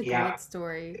 Oh, that's a great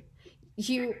story.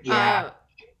 You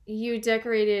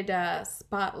decorated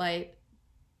Spotlight,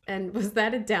 and was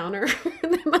that a downer?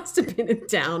 That must have been a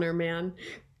downer, man.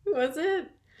 Was it?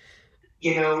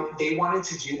 You know, they wanted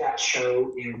to do that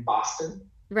show in Boston.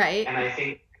 Right. And I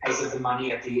think because of the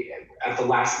money at the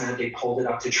last minute, they pulled it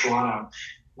up to Toronto.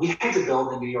 We had to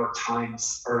build the New York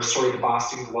Times, the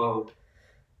Boston Globe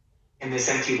in this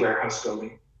empty warehouse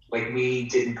building. Like, we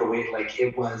didn't go in, like,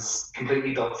 it was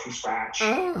completely built from scratch.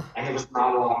 And there was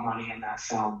not a lot of money in that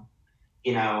film,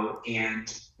 you know,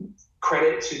 and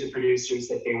credit to the producers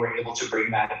that they were able to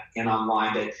bring that in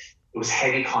online, that it was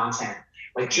heavy content.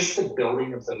 Like, just the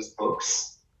building of those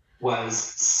books was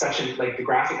such a, like, the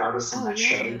graphic artists on that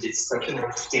show did such an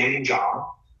outstanding job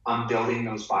on building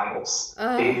those Bibles.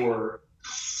 They were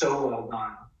so well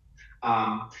done.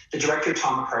 The director,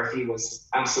 Tom McCarthy, was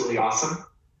absolutely awesome.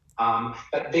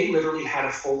 But they literally had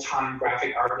a full-time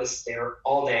graphic artist there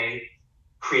all day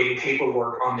creating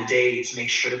paperwork on the day to make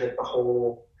sure that the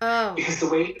whole... because the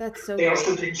way... That's so they great.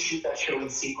 also didn't shoot that show in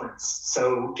sequence.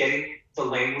 So getting the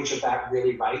language of that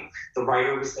really right, the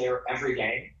writer was there every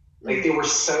day. Like, they were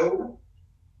so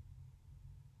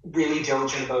really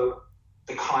diligent about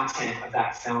the content of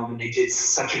that film, and they did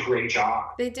such a great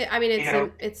job. They did. I mean,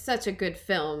 it's such a good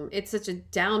film. It's such a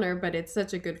downer, but it's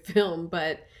such a good film.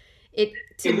 But it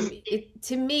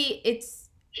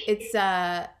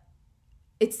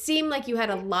seemed like you had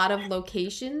a lot of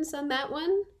locations on that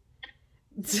one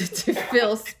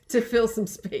to fill some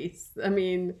space. I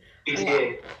mean, it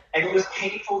did, and it was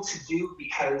painful to do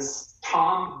because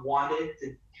Tom wanted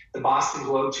the Boston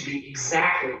Globe to be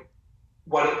exactly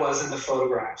what it was in the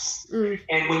photographs.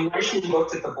 And when you actually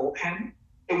looked at the bullpen,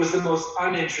 it was the most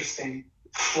uninteresting,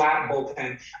 flat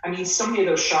bullpen. I mean, so many of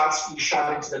those shots you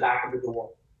shot into the back of the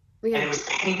door. And it was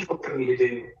painful for me to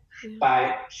do.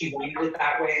 But he wanted it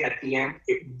that way, and at the end,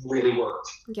 it really worked.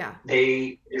 Yeah.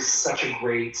 It's such a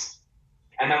great,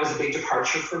 and that was a big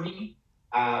departure for me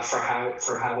for how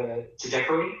to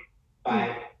decorate.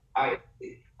 But I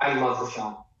love the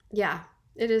film. Yeah,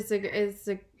 it's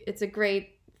a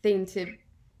great thing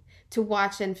to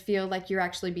watch and feel like you're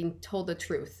actually being told the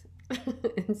truth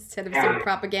instead of some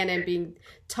propaganda and being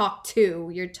talked to.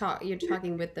 You're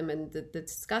talking with them, and the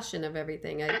discussion of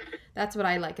everything. That's what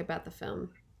I like about the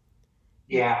film.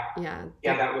 Yeah.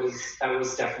 That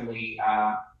was definitely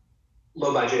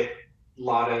low budget,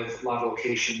 lot of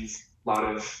locations, lot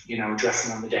of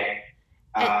dressing on the day,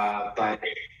 but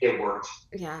it worked.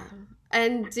 Yeah.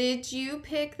 And did you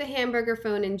pick the hamburger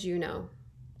phone in Juno?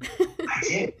 I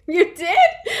did. You did?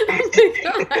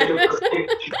 Oh my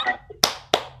God.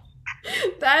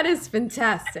 That is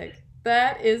fantastic.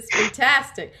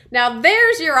 Now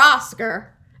there's your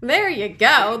Oscar. There you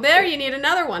go. There you need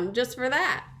another one just for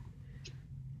that.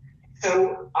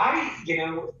 So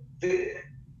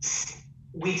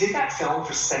we did that film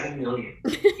for $7 million.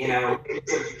 It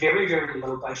was a very, very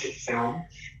low budget film,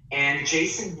 and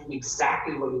Jason knew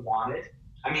exactly what he wanted.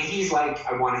 I mean, he's like,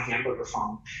 I want a hamburger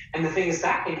phone. And the thing is,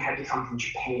 that thing had to come from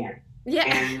Japan. Yeah.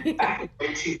 And back in the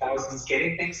late 2000s,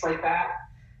 getting things like that,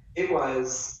 it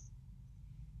was...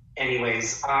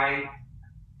 Anyways,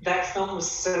 that film was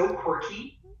so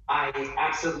quirky. I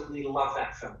absolutely love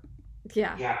that film.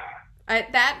 Yeah. Yeah.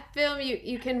 That film,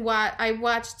 you can watch. I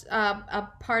watched a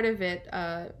part of it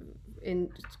in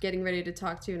getting ready to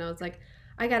talk to you, and I was like,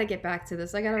 I got to get back to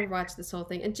this. I got to watch this whole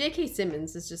thing. And J.K.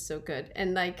 Simmons is just so good.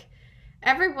 And, like,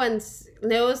 everyone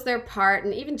knows their part,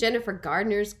 and even Jennifer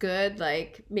Gardner's good,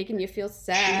 like, making you feel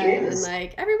sad. And,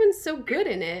 like, everyone's so good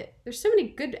in it. There's so many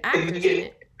good actors in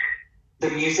it.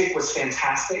 The music was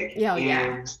fantastic. Yeah,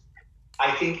 and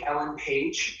I think Ellen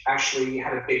Page actually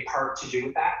had a big part to do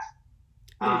with that.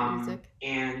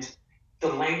 And the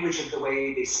language of the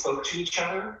way they spoke to each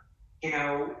other,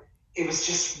 it was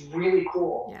just really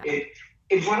cool. Yeah.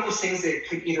 It was one of those things that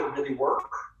could either really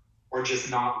work or just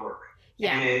not work.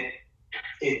 Yeah. And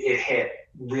it hit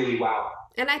really well.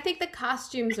 And I think the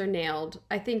costumes are nailed.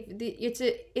 I think it's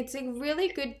a really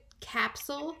good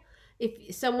capsule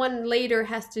if someone later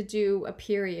has to do a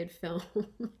period film.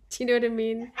 Do you know what I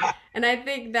mean? And I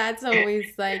think that's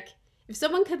always like, if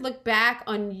someone could look back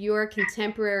on your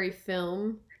contemporary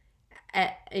film,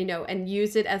 and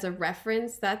use it as a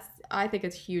reference, I think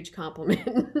it's a huge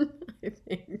compliment. I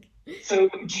think. So,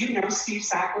 do you know Steve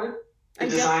Sacklin, the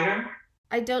designer?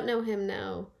 I don't know him,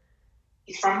 no.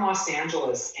 He's from Los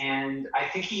Angeles, and I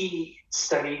think he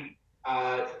studied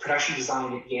production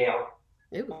design at Yale.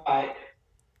 Ooh. But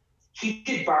he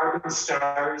did Barb and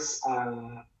Stars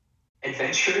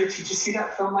Adventure. Did you see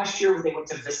that film last year where they went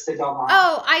to Vista Del Mar?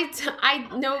 Oh, I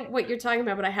know what you're talking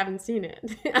about, but I haven't seen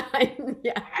it.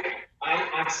 Yeah. I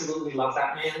absolutely love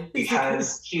that man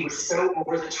because he was so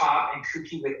over the top and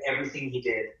kooky with everything he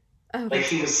did. Oh, like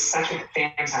he was such a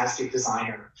fantastic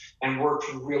designer and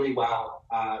worked really well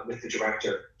with the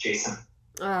director, Jason.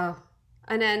 Oh,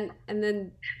 and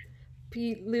then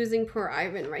losing poor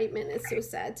Ivan Reitman is so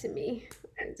sad to me.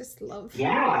 I just love.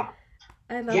 Yeah.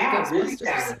 I love Ghostbusters. Really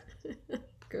sad.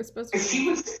 Ghostbusters. Because he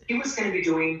was going to be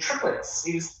doing triplets.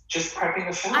 He was just prepping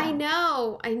a film. I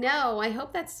know. I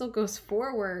hope that still goes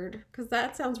forward because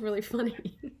that sounds really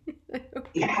funny. I hope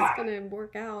it's going to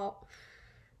work out.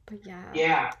 But yeah.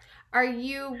 Yeah. Are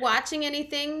you watching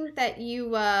anything that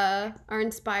you are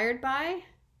inspired by?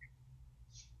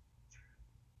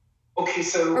 Okay,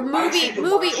 so or movie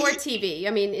or TV.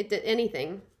 I mean,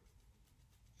 anything.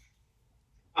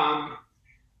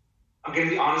 I'm going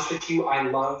to be honest with you. I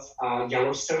love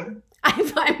Yellowstone.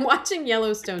 I'm watching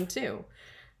Yellowstone too.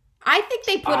 I think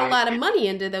they put a lot of money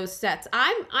into those sets.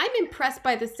 I'm impressed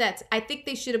by the sets. I think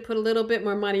they should have put a little bit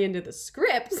more money into the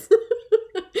scripts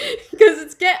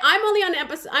because I'm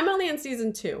only on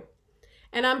season 2,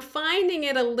 and I'm finding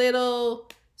it a little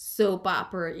soap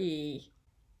opera-y.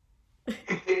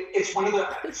 It's one of the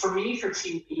for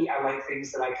TV. I like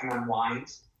things that I can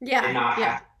unwind. Yeah, and not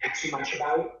have to think too much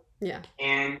about. Yeah.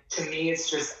 And to me, it's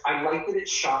just, I like that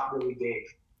it's shot really big.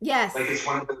 Yes. Like it's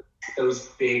one of those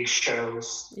big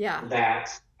shows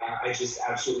that I just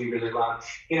absolutely really love.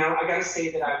 You know, I got to say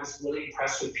that I was really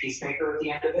impressed with Peacemaker at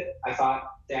the end of it. I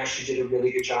thought they actually did a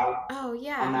really good job on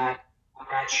that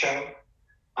show.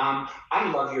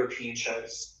 I love European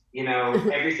shows. You know,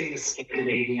 everything is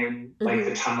Scandinavian, like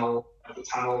the tunnel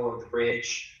or the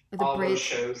bridge. Those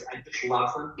shows, I just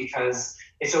love them because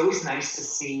it's always nice to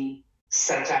see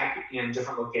set deck in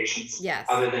different locations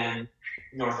other than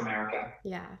North America.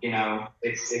 Yeah. You know,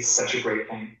 it's such a great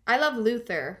thing. I love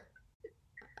Luther.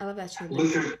 I love that show.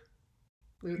 Luther's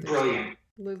brilliant.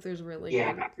 Luther's really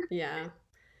good. Yeah.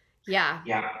 Yeah.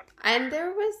 Yeah. And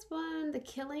there was one, The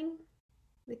Killing.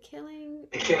 The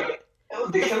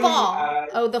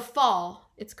Fall. The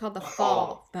Fall. It's called The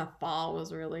Fall. The Fall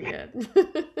was really good.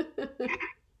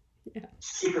 Yeah.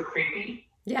 Super creepy.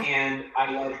 Yeah. And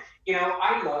I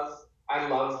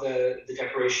love the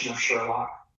decoration of Sherlock.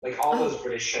 Like all those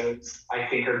British shows, I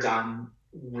think are done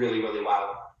really, really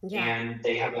well. Yeah. And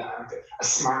they have a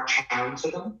smart charm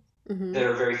to them that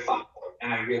are very thoughtful.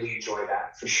 And I really enjoy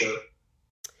that for sure.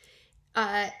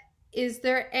 Is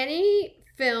there any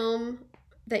film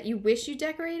that you wish you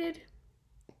decorated?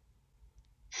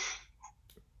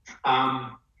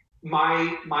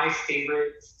 My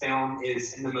favorite film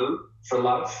is In the Mood for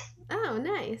Love. Oh,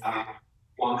 nice.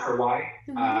 Wong Kar-wai.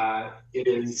 It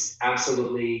is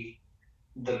absolutely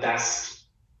the best,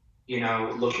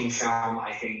 looking film.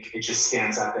 I think it just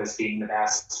stands up as being the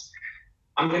best.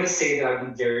 I'm going to say that I've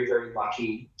been very, very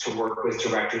lucky to work with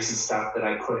directors and stuff that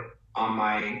I put on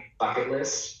my bucket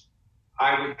list.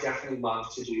 I would definitely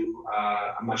love to do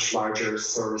a much larger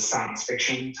sort of science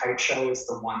fiction type show. It's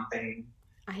the one thing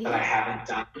that I haven't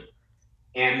done.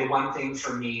 And the one thing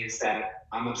for me is that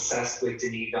I'm obsessed with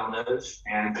Denis Villeneuve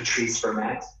and Patrice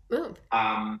Vermette.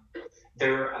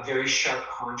 They're a very sharp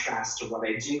contrast to what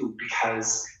I do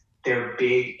because they're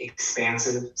big,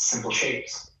 expansive, simple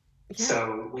shapes. Yeah.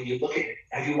 So when you look at it,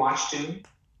 have you watched Dune?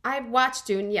 I've watched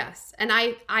Dune, yes. And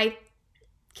I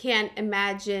can't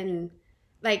imagine,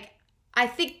 like, I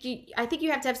think you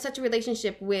have to have such a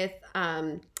relationship with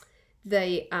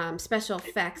the special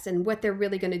effects and what they're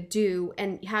really going to do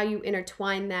and how you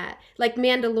intertwine that. Like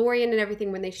Mandalorian and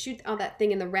everything, when they shoot all that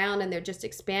thing in the round and they're just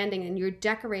expanding and you're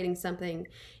decorating something.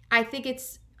 I think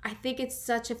it's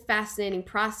such a fascinating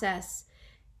process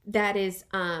that is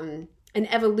an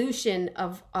evolution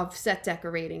of set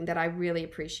decorating that I really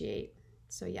appreciate.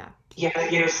 So yeah.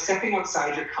 Yeah, stepping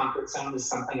outside your comfort zone is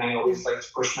something I always like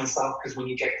to push myself because when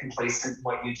you get complacent in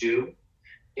what you do,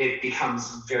 it becomes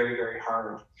very, very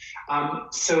hard.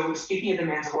 So speaking of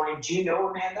The Mandalorian, do you know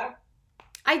Amanda?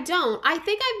 I don't. I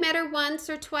think I've met her once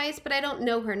or twice, but I don't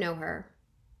know her.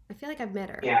 I feel like I've met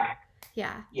her. Yeah.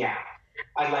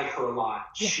 I like her a lot.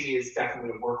 Yeah. She is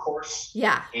definitely a workhorse.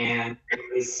 Yeah. And it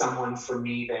is someone for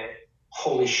me that,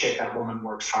 holy shit, that woman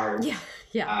works hard.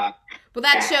 Yeah. Well,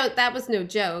 that show, that was no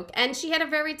joke. And she had a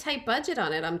very tight budget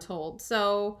on it, I'm told.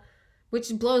 So, which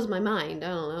blows my mind. I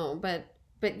don't know.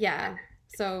 But yeah.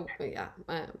 So, yeah.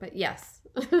 But yes.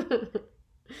 Because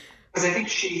I think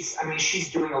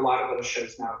she's doing a lot of other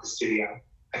shows now at the studio.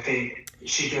 I think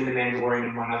she's doing The Mandalorian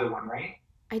and one other one, right?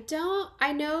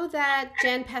 I know that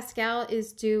Jan Pascal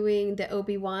is doing the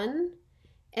Obi-Wan.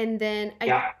 And then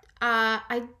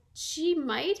I She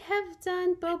might have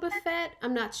done Boba Fett.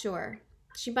 I'm not sure.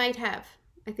 She might have.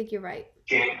 I think you're right.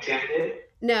 Jan did?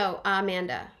 No,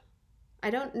 Amanda. I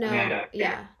don't know. Amanda.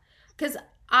 Yeah. Because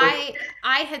I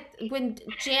had, when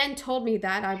Jan told me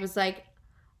that, I was like,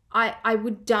 I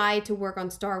would die to work on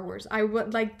Star Wars. I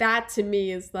would, like, that to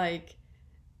me is like,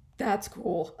 that's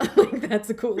cool. Like, that's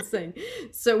the coolest thing.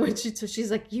 So when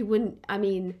she's like, you wouldn't, I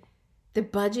mean, the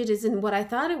budget isn't what I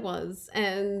thought it was.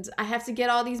 And I have to get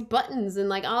all these buttons and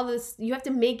like all this, you have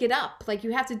to make it up. Like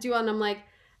you have to do it. And I'm like,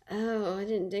 oh, I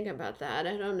didn't think about that.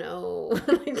 I don't know.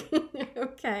 Like,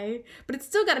 okay. But it's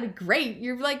still got to be great.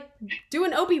 You're like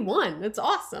doing Obi-Wan. It's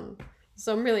awesome.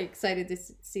 So I'm really excited to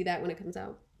see that when it comes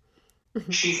out.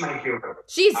 She's my hero.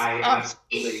 She's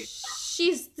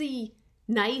the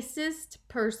nicest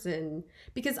person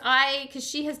because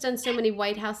she has done so many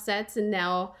White House sets and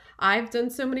now I've done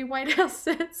so many White House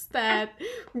sets that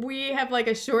we have like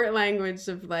a short language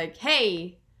of like,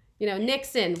 hey, you know,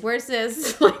 Nixon, where's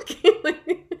this? like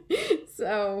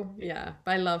so yeah,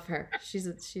 I love her. She's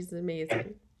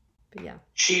amazing. But yeah,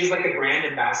 she's like a brand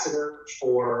ambassador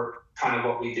for kind of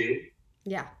what we do.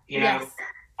 Yeah. You know,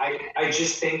 I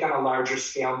just think on a larger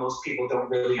scale, most people don't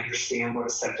really understand what a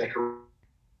set decorator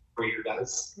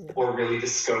does, or really the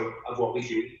scope of what we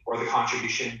do, or the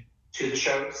contribution to the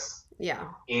shows. Yeah.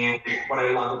 And what I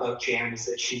love about Jan is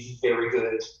that she's very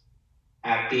good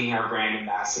at being our brand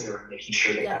ambassador and making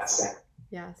sure that that's set.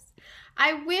 Yes.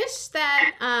 I wish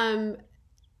that,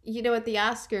 you know, at the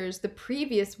Oscars, the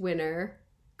previous winner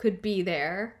could be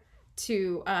there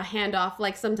to hand off,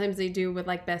 like sometimes they do with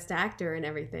like Best Actor and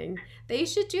everything. They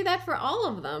should do that for all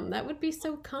of them. That would be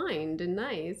so kind and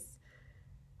nice.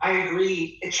 I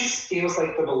agree. It just feels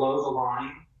like the below the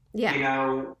line. Yeah. You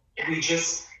know, we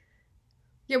just...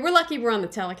 Yeah, we're lucky we're on the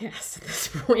telecast at this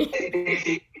point.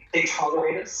 They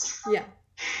tolerate us. Yeah.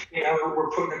 You know, we're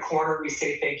put in a corner, we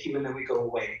say thank you, and then we go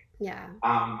away. Yeah.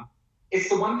 It's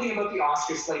the one thing about the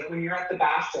Oscars, like when you're at the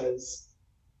BAFTAs,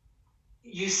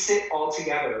 you sit all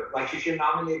together. Like if you're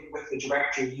nominated with the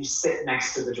director, you sit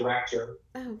next to the director.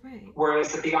 Oh, right.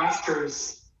 Whereas at the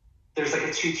Oscars, there's like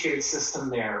a two-tiered system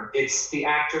there. It's the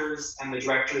actors and the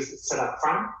directors that sit up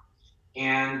front,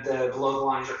 and the below the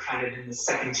lines are kind of in the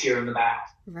second tier in the back.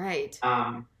 Right.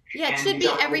 Yeah, it should be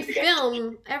every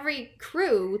film, every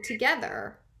crew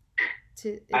together.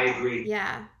 I agree.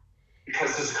 Yeah.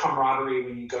 Because there's camaraderie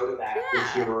when you go to that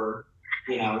with your,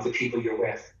 you know, the people you're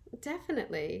with.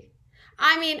 Definitely.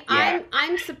 I mean,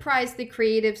 I'm surprised the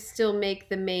creatives still make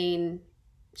the main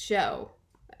show,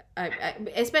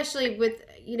 especially with,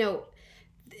 you know,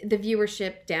 the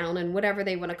viewership down and whatever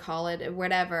they want to call it or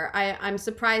whatever. I'm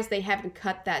surprised they haven't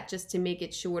cut that just to make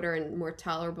it shorter and more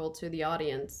tolerable to the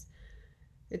audience.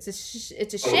 It's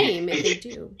a shame if they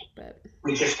do, but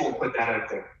we just won't put that out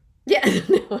there. Yeah,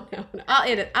 no.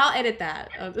 I'll edit that.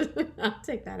 I'll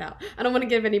take that out. I don't want to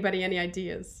give anybody any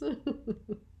ideas.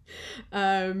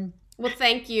 Well,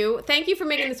 thank you for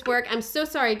making this work. I'm so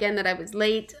sorry again that I was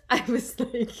late. I was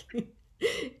like,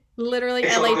 literally,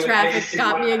 it's LA traffic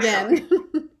got me again.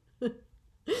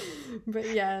 But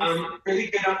yeah, really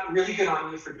good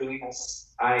on you for doing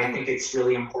this. I think it's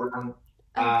really important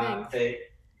that,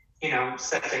 you know,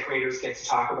 set decorators get to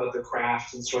talk about their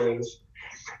craft and sort of,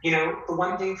 you know, the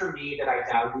one thing for me that I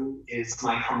value is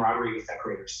my camaraderie with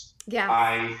decorators. Yeah.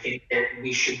 I think that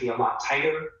we should be a lot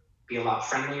tighter, be a lot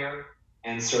friendlier,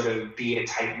 and sort of be a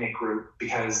tight-knit group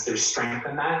because there's strength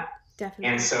in that. Definitely.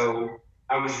 And so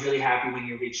I was really happy when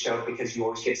you reached out because you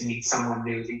always get to meet someone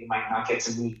new that you might not get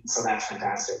to meet. So that's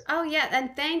fantastic. Oh, yeah.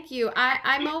 And thank you.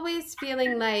 I'm always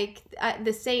feeling like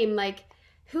the same, like,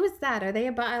 who is that? Are they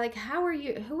about, like,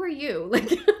 who are you?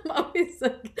 Like, I'm always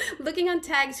like looking on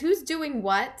tags, who's doing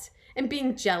what and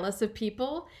being jealous of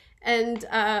people. And,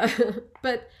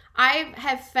 but I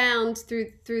have found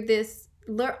through this,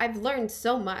 I've learned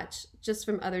so much just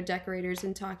from other decorators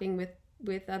and talking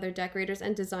with other decorators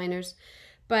and designers.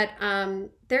 But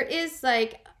there is,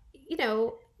 like, you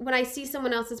know, when I see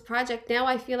someone else's project, now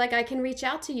I feel like I can reach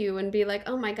out to you and be like,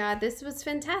 oh my God, this was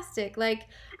fantastic. Like,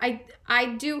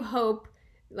 I do hope,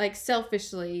 like,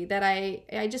 selfishly, that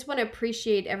I just want to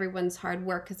appreciate everyone's hard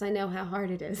work because I know how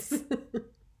hard it is.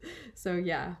 So,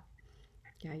 yeah.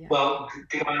 Well,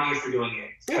 good on you for doing it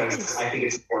because I think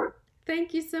it's important.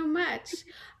 Thank you so much.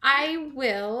 I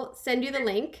will send you the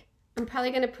link. I'm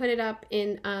probably going to put it up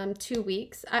in 2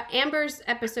 weeks. Amber's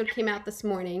episode came out this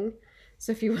morning.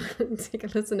 So if you want to take a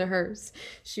listen to hers,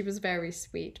 she was very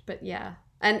sweet. But yeah,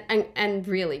 and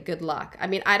really good luck. I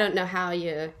mean, I don't know how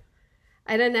you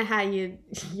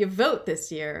vote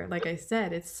this year. Like I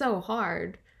said, it's so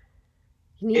hard.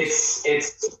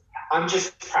 I'm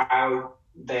just proud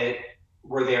that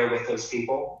we're there with those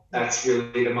people. That's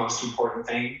really the most important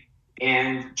thing.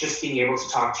 And just being able to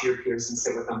talk to your peers and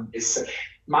sit with them is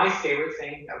my favorite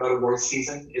thing about awards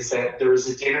season is that there is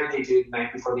a dinner they do the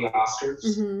night before the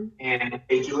Oscars, and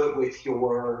they do it with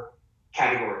your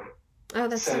category. Oh,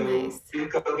 that's so nice. You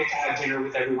go get to have dinner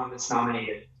with everyone that's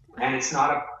nominated, and it's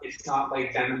not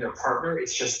like them and their partner.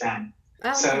 It's just them.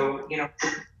 Oh. So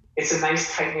it's a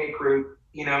nice tight knit group.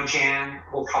 Jan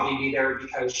will probably be there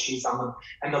because she's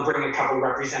and they'll bring a couple of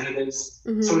representatives.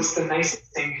 So it's the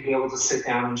nicest thing to be able to sit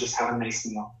down and just have a nice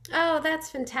meal. Oh, that's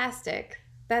fantastic.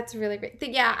 That's really great.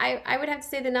 Yeah, I would have to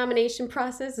say the nomination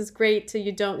process is great till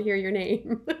you don't hear your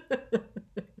name.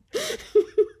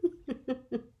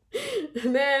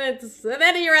 And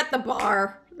then you're at the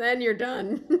bar. Then you're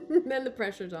done. Then the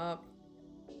pressure's off.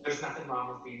 There's nothing wrong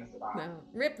with being at the bar. No,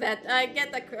 rip that. I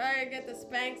get the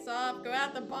Spanx off. Go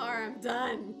out the bar. I'm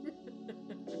done.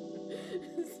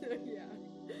 So yeah.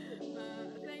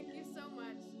 Thank you so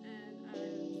much, and I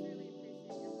really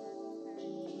appreciate your work.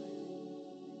 It's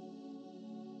very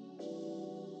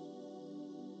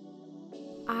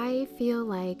inspiring. I feel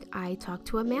like I talked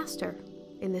to a master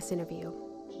in this interview.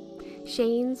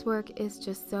 Shane's work is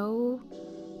just so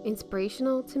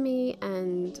inspirational to me,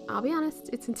 and I'll be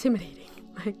honest, it's intimidating.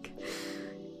 Like,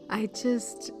 I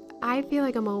feel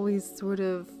like I'm always sort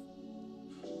of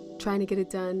trying to get it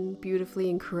done beautifully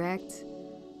and correct,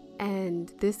 and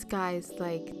this guy's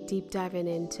like deep diving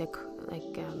into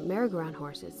merry-go-round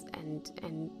horses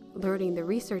and learning the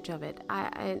research of it.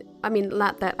 I mean,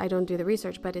 not that I don't do the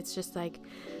research, but it's just like,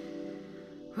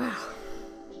 wow,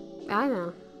 I don't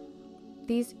know.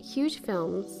 These huge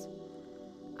films,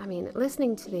 I mean,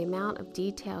 listening to the amount of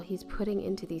detail he's putting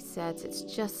into these sets, it's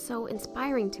just so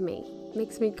inspiring to me.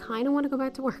 Makes me kind of want to go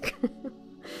back to work.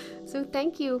 So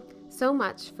thank you so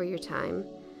much for your time.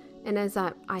 And as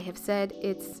I have said,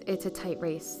 it's a tight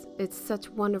race. It's such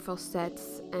wonderful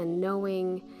sets, and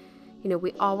knowing,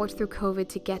 we all worked through COVID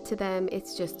to get to them,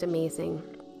 it's just amazing.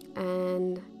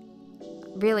 And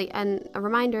really, and a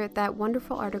reminder, that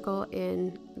wonderful article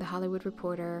in The Hollywood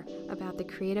Reporter about the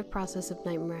creative process of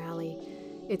Nightmare Alley,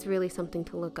 it's really something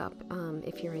to look up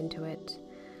if you're into it.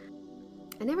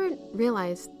 I never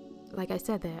realized, like I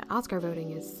said, that Oscar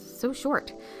voting is so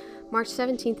short. March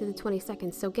 17th to the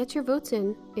 22nd, so get your votes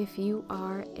in if you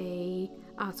are a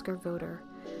Oscar voter.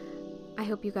 I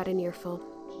hope you got an earful.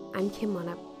 I'm Kim One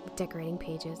Up, Decorating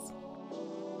Pages.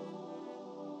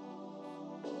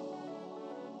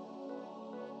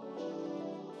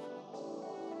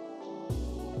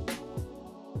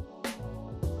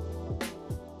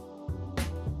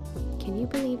 Can you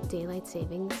believe daylight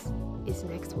savings is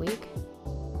next week?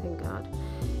 Thank God.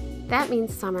 That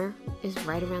means summer is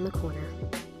right around the corner.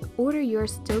 Order your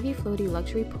Stogie Floaty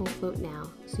luxury pool float now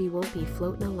so you won't be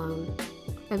floating alone.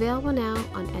 Available now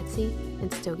on Etsy and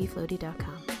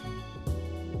stogiefloaty.com.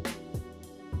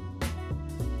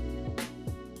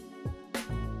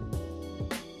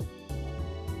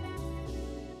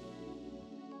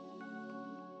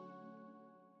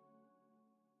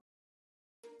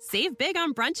 Save big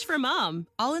on brunch for mom,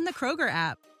 all in the Kroger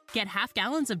app. Get half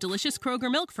gallons of delicious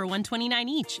Kroger milk for $1.29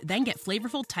 each. Then get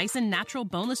flavorful Tyson natural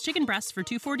boneless chicken breasts for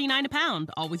 $2.49 a pound,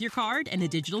 all with your card and a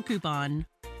digital coupon.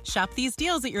 Shop these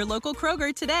deals at your local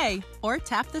Kroger today, or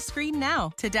tap the screen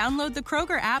now to download the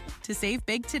Kroger app to save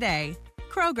big today.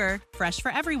 Kroger, fresh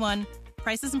for everyone.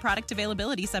 Prices and product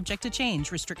availability subject to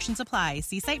change. Restrictions apply.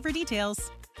 See site for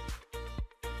details.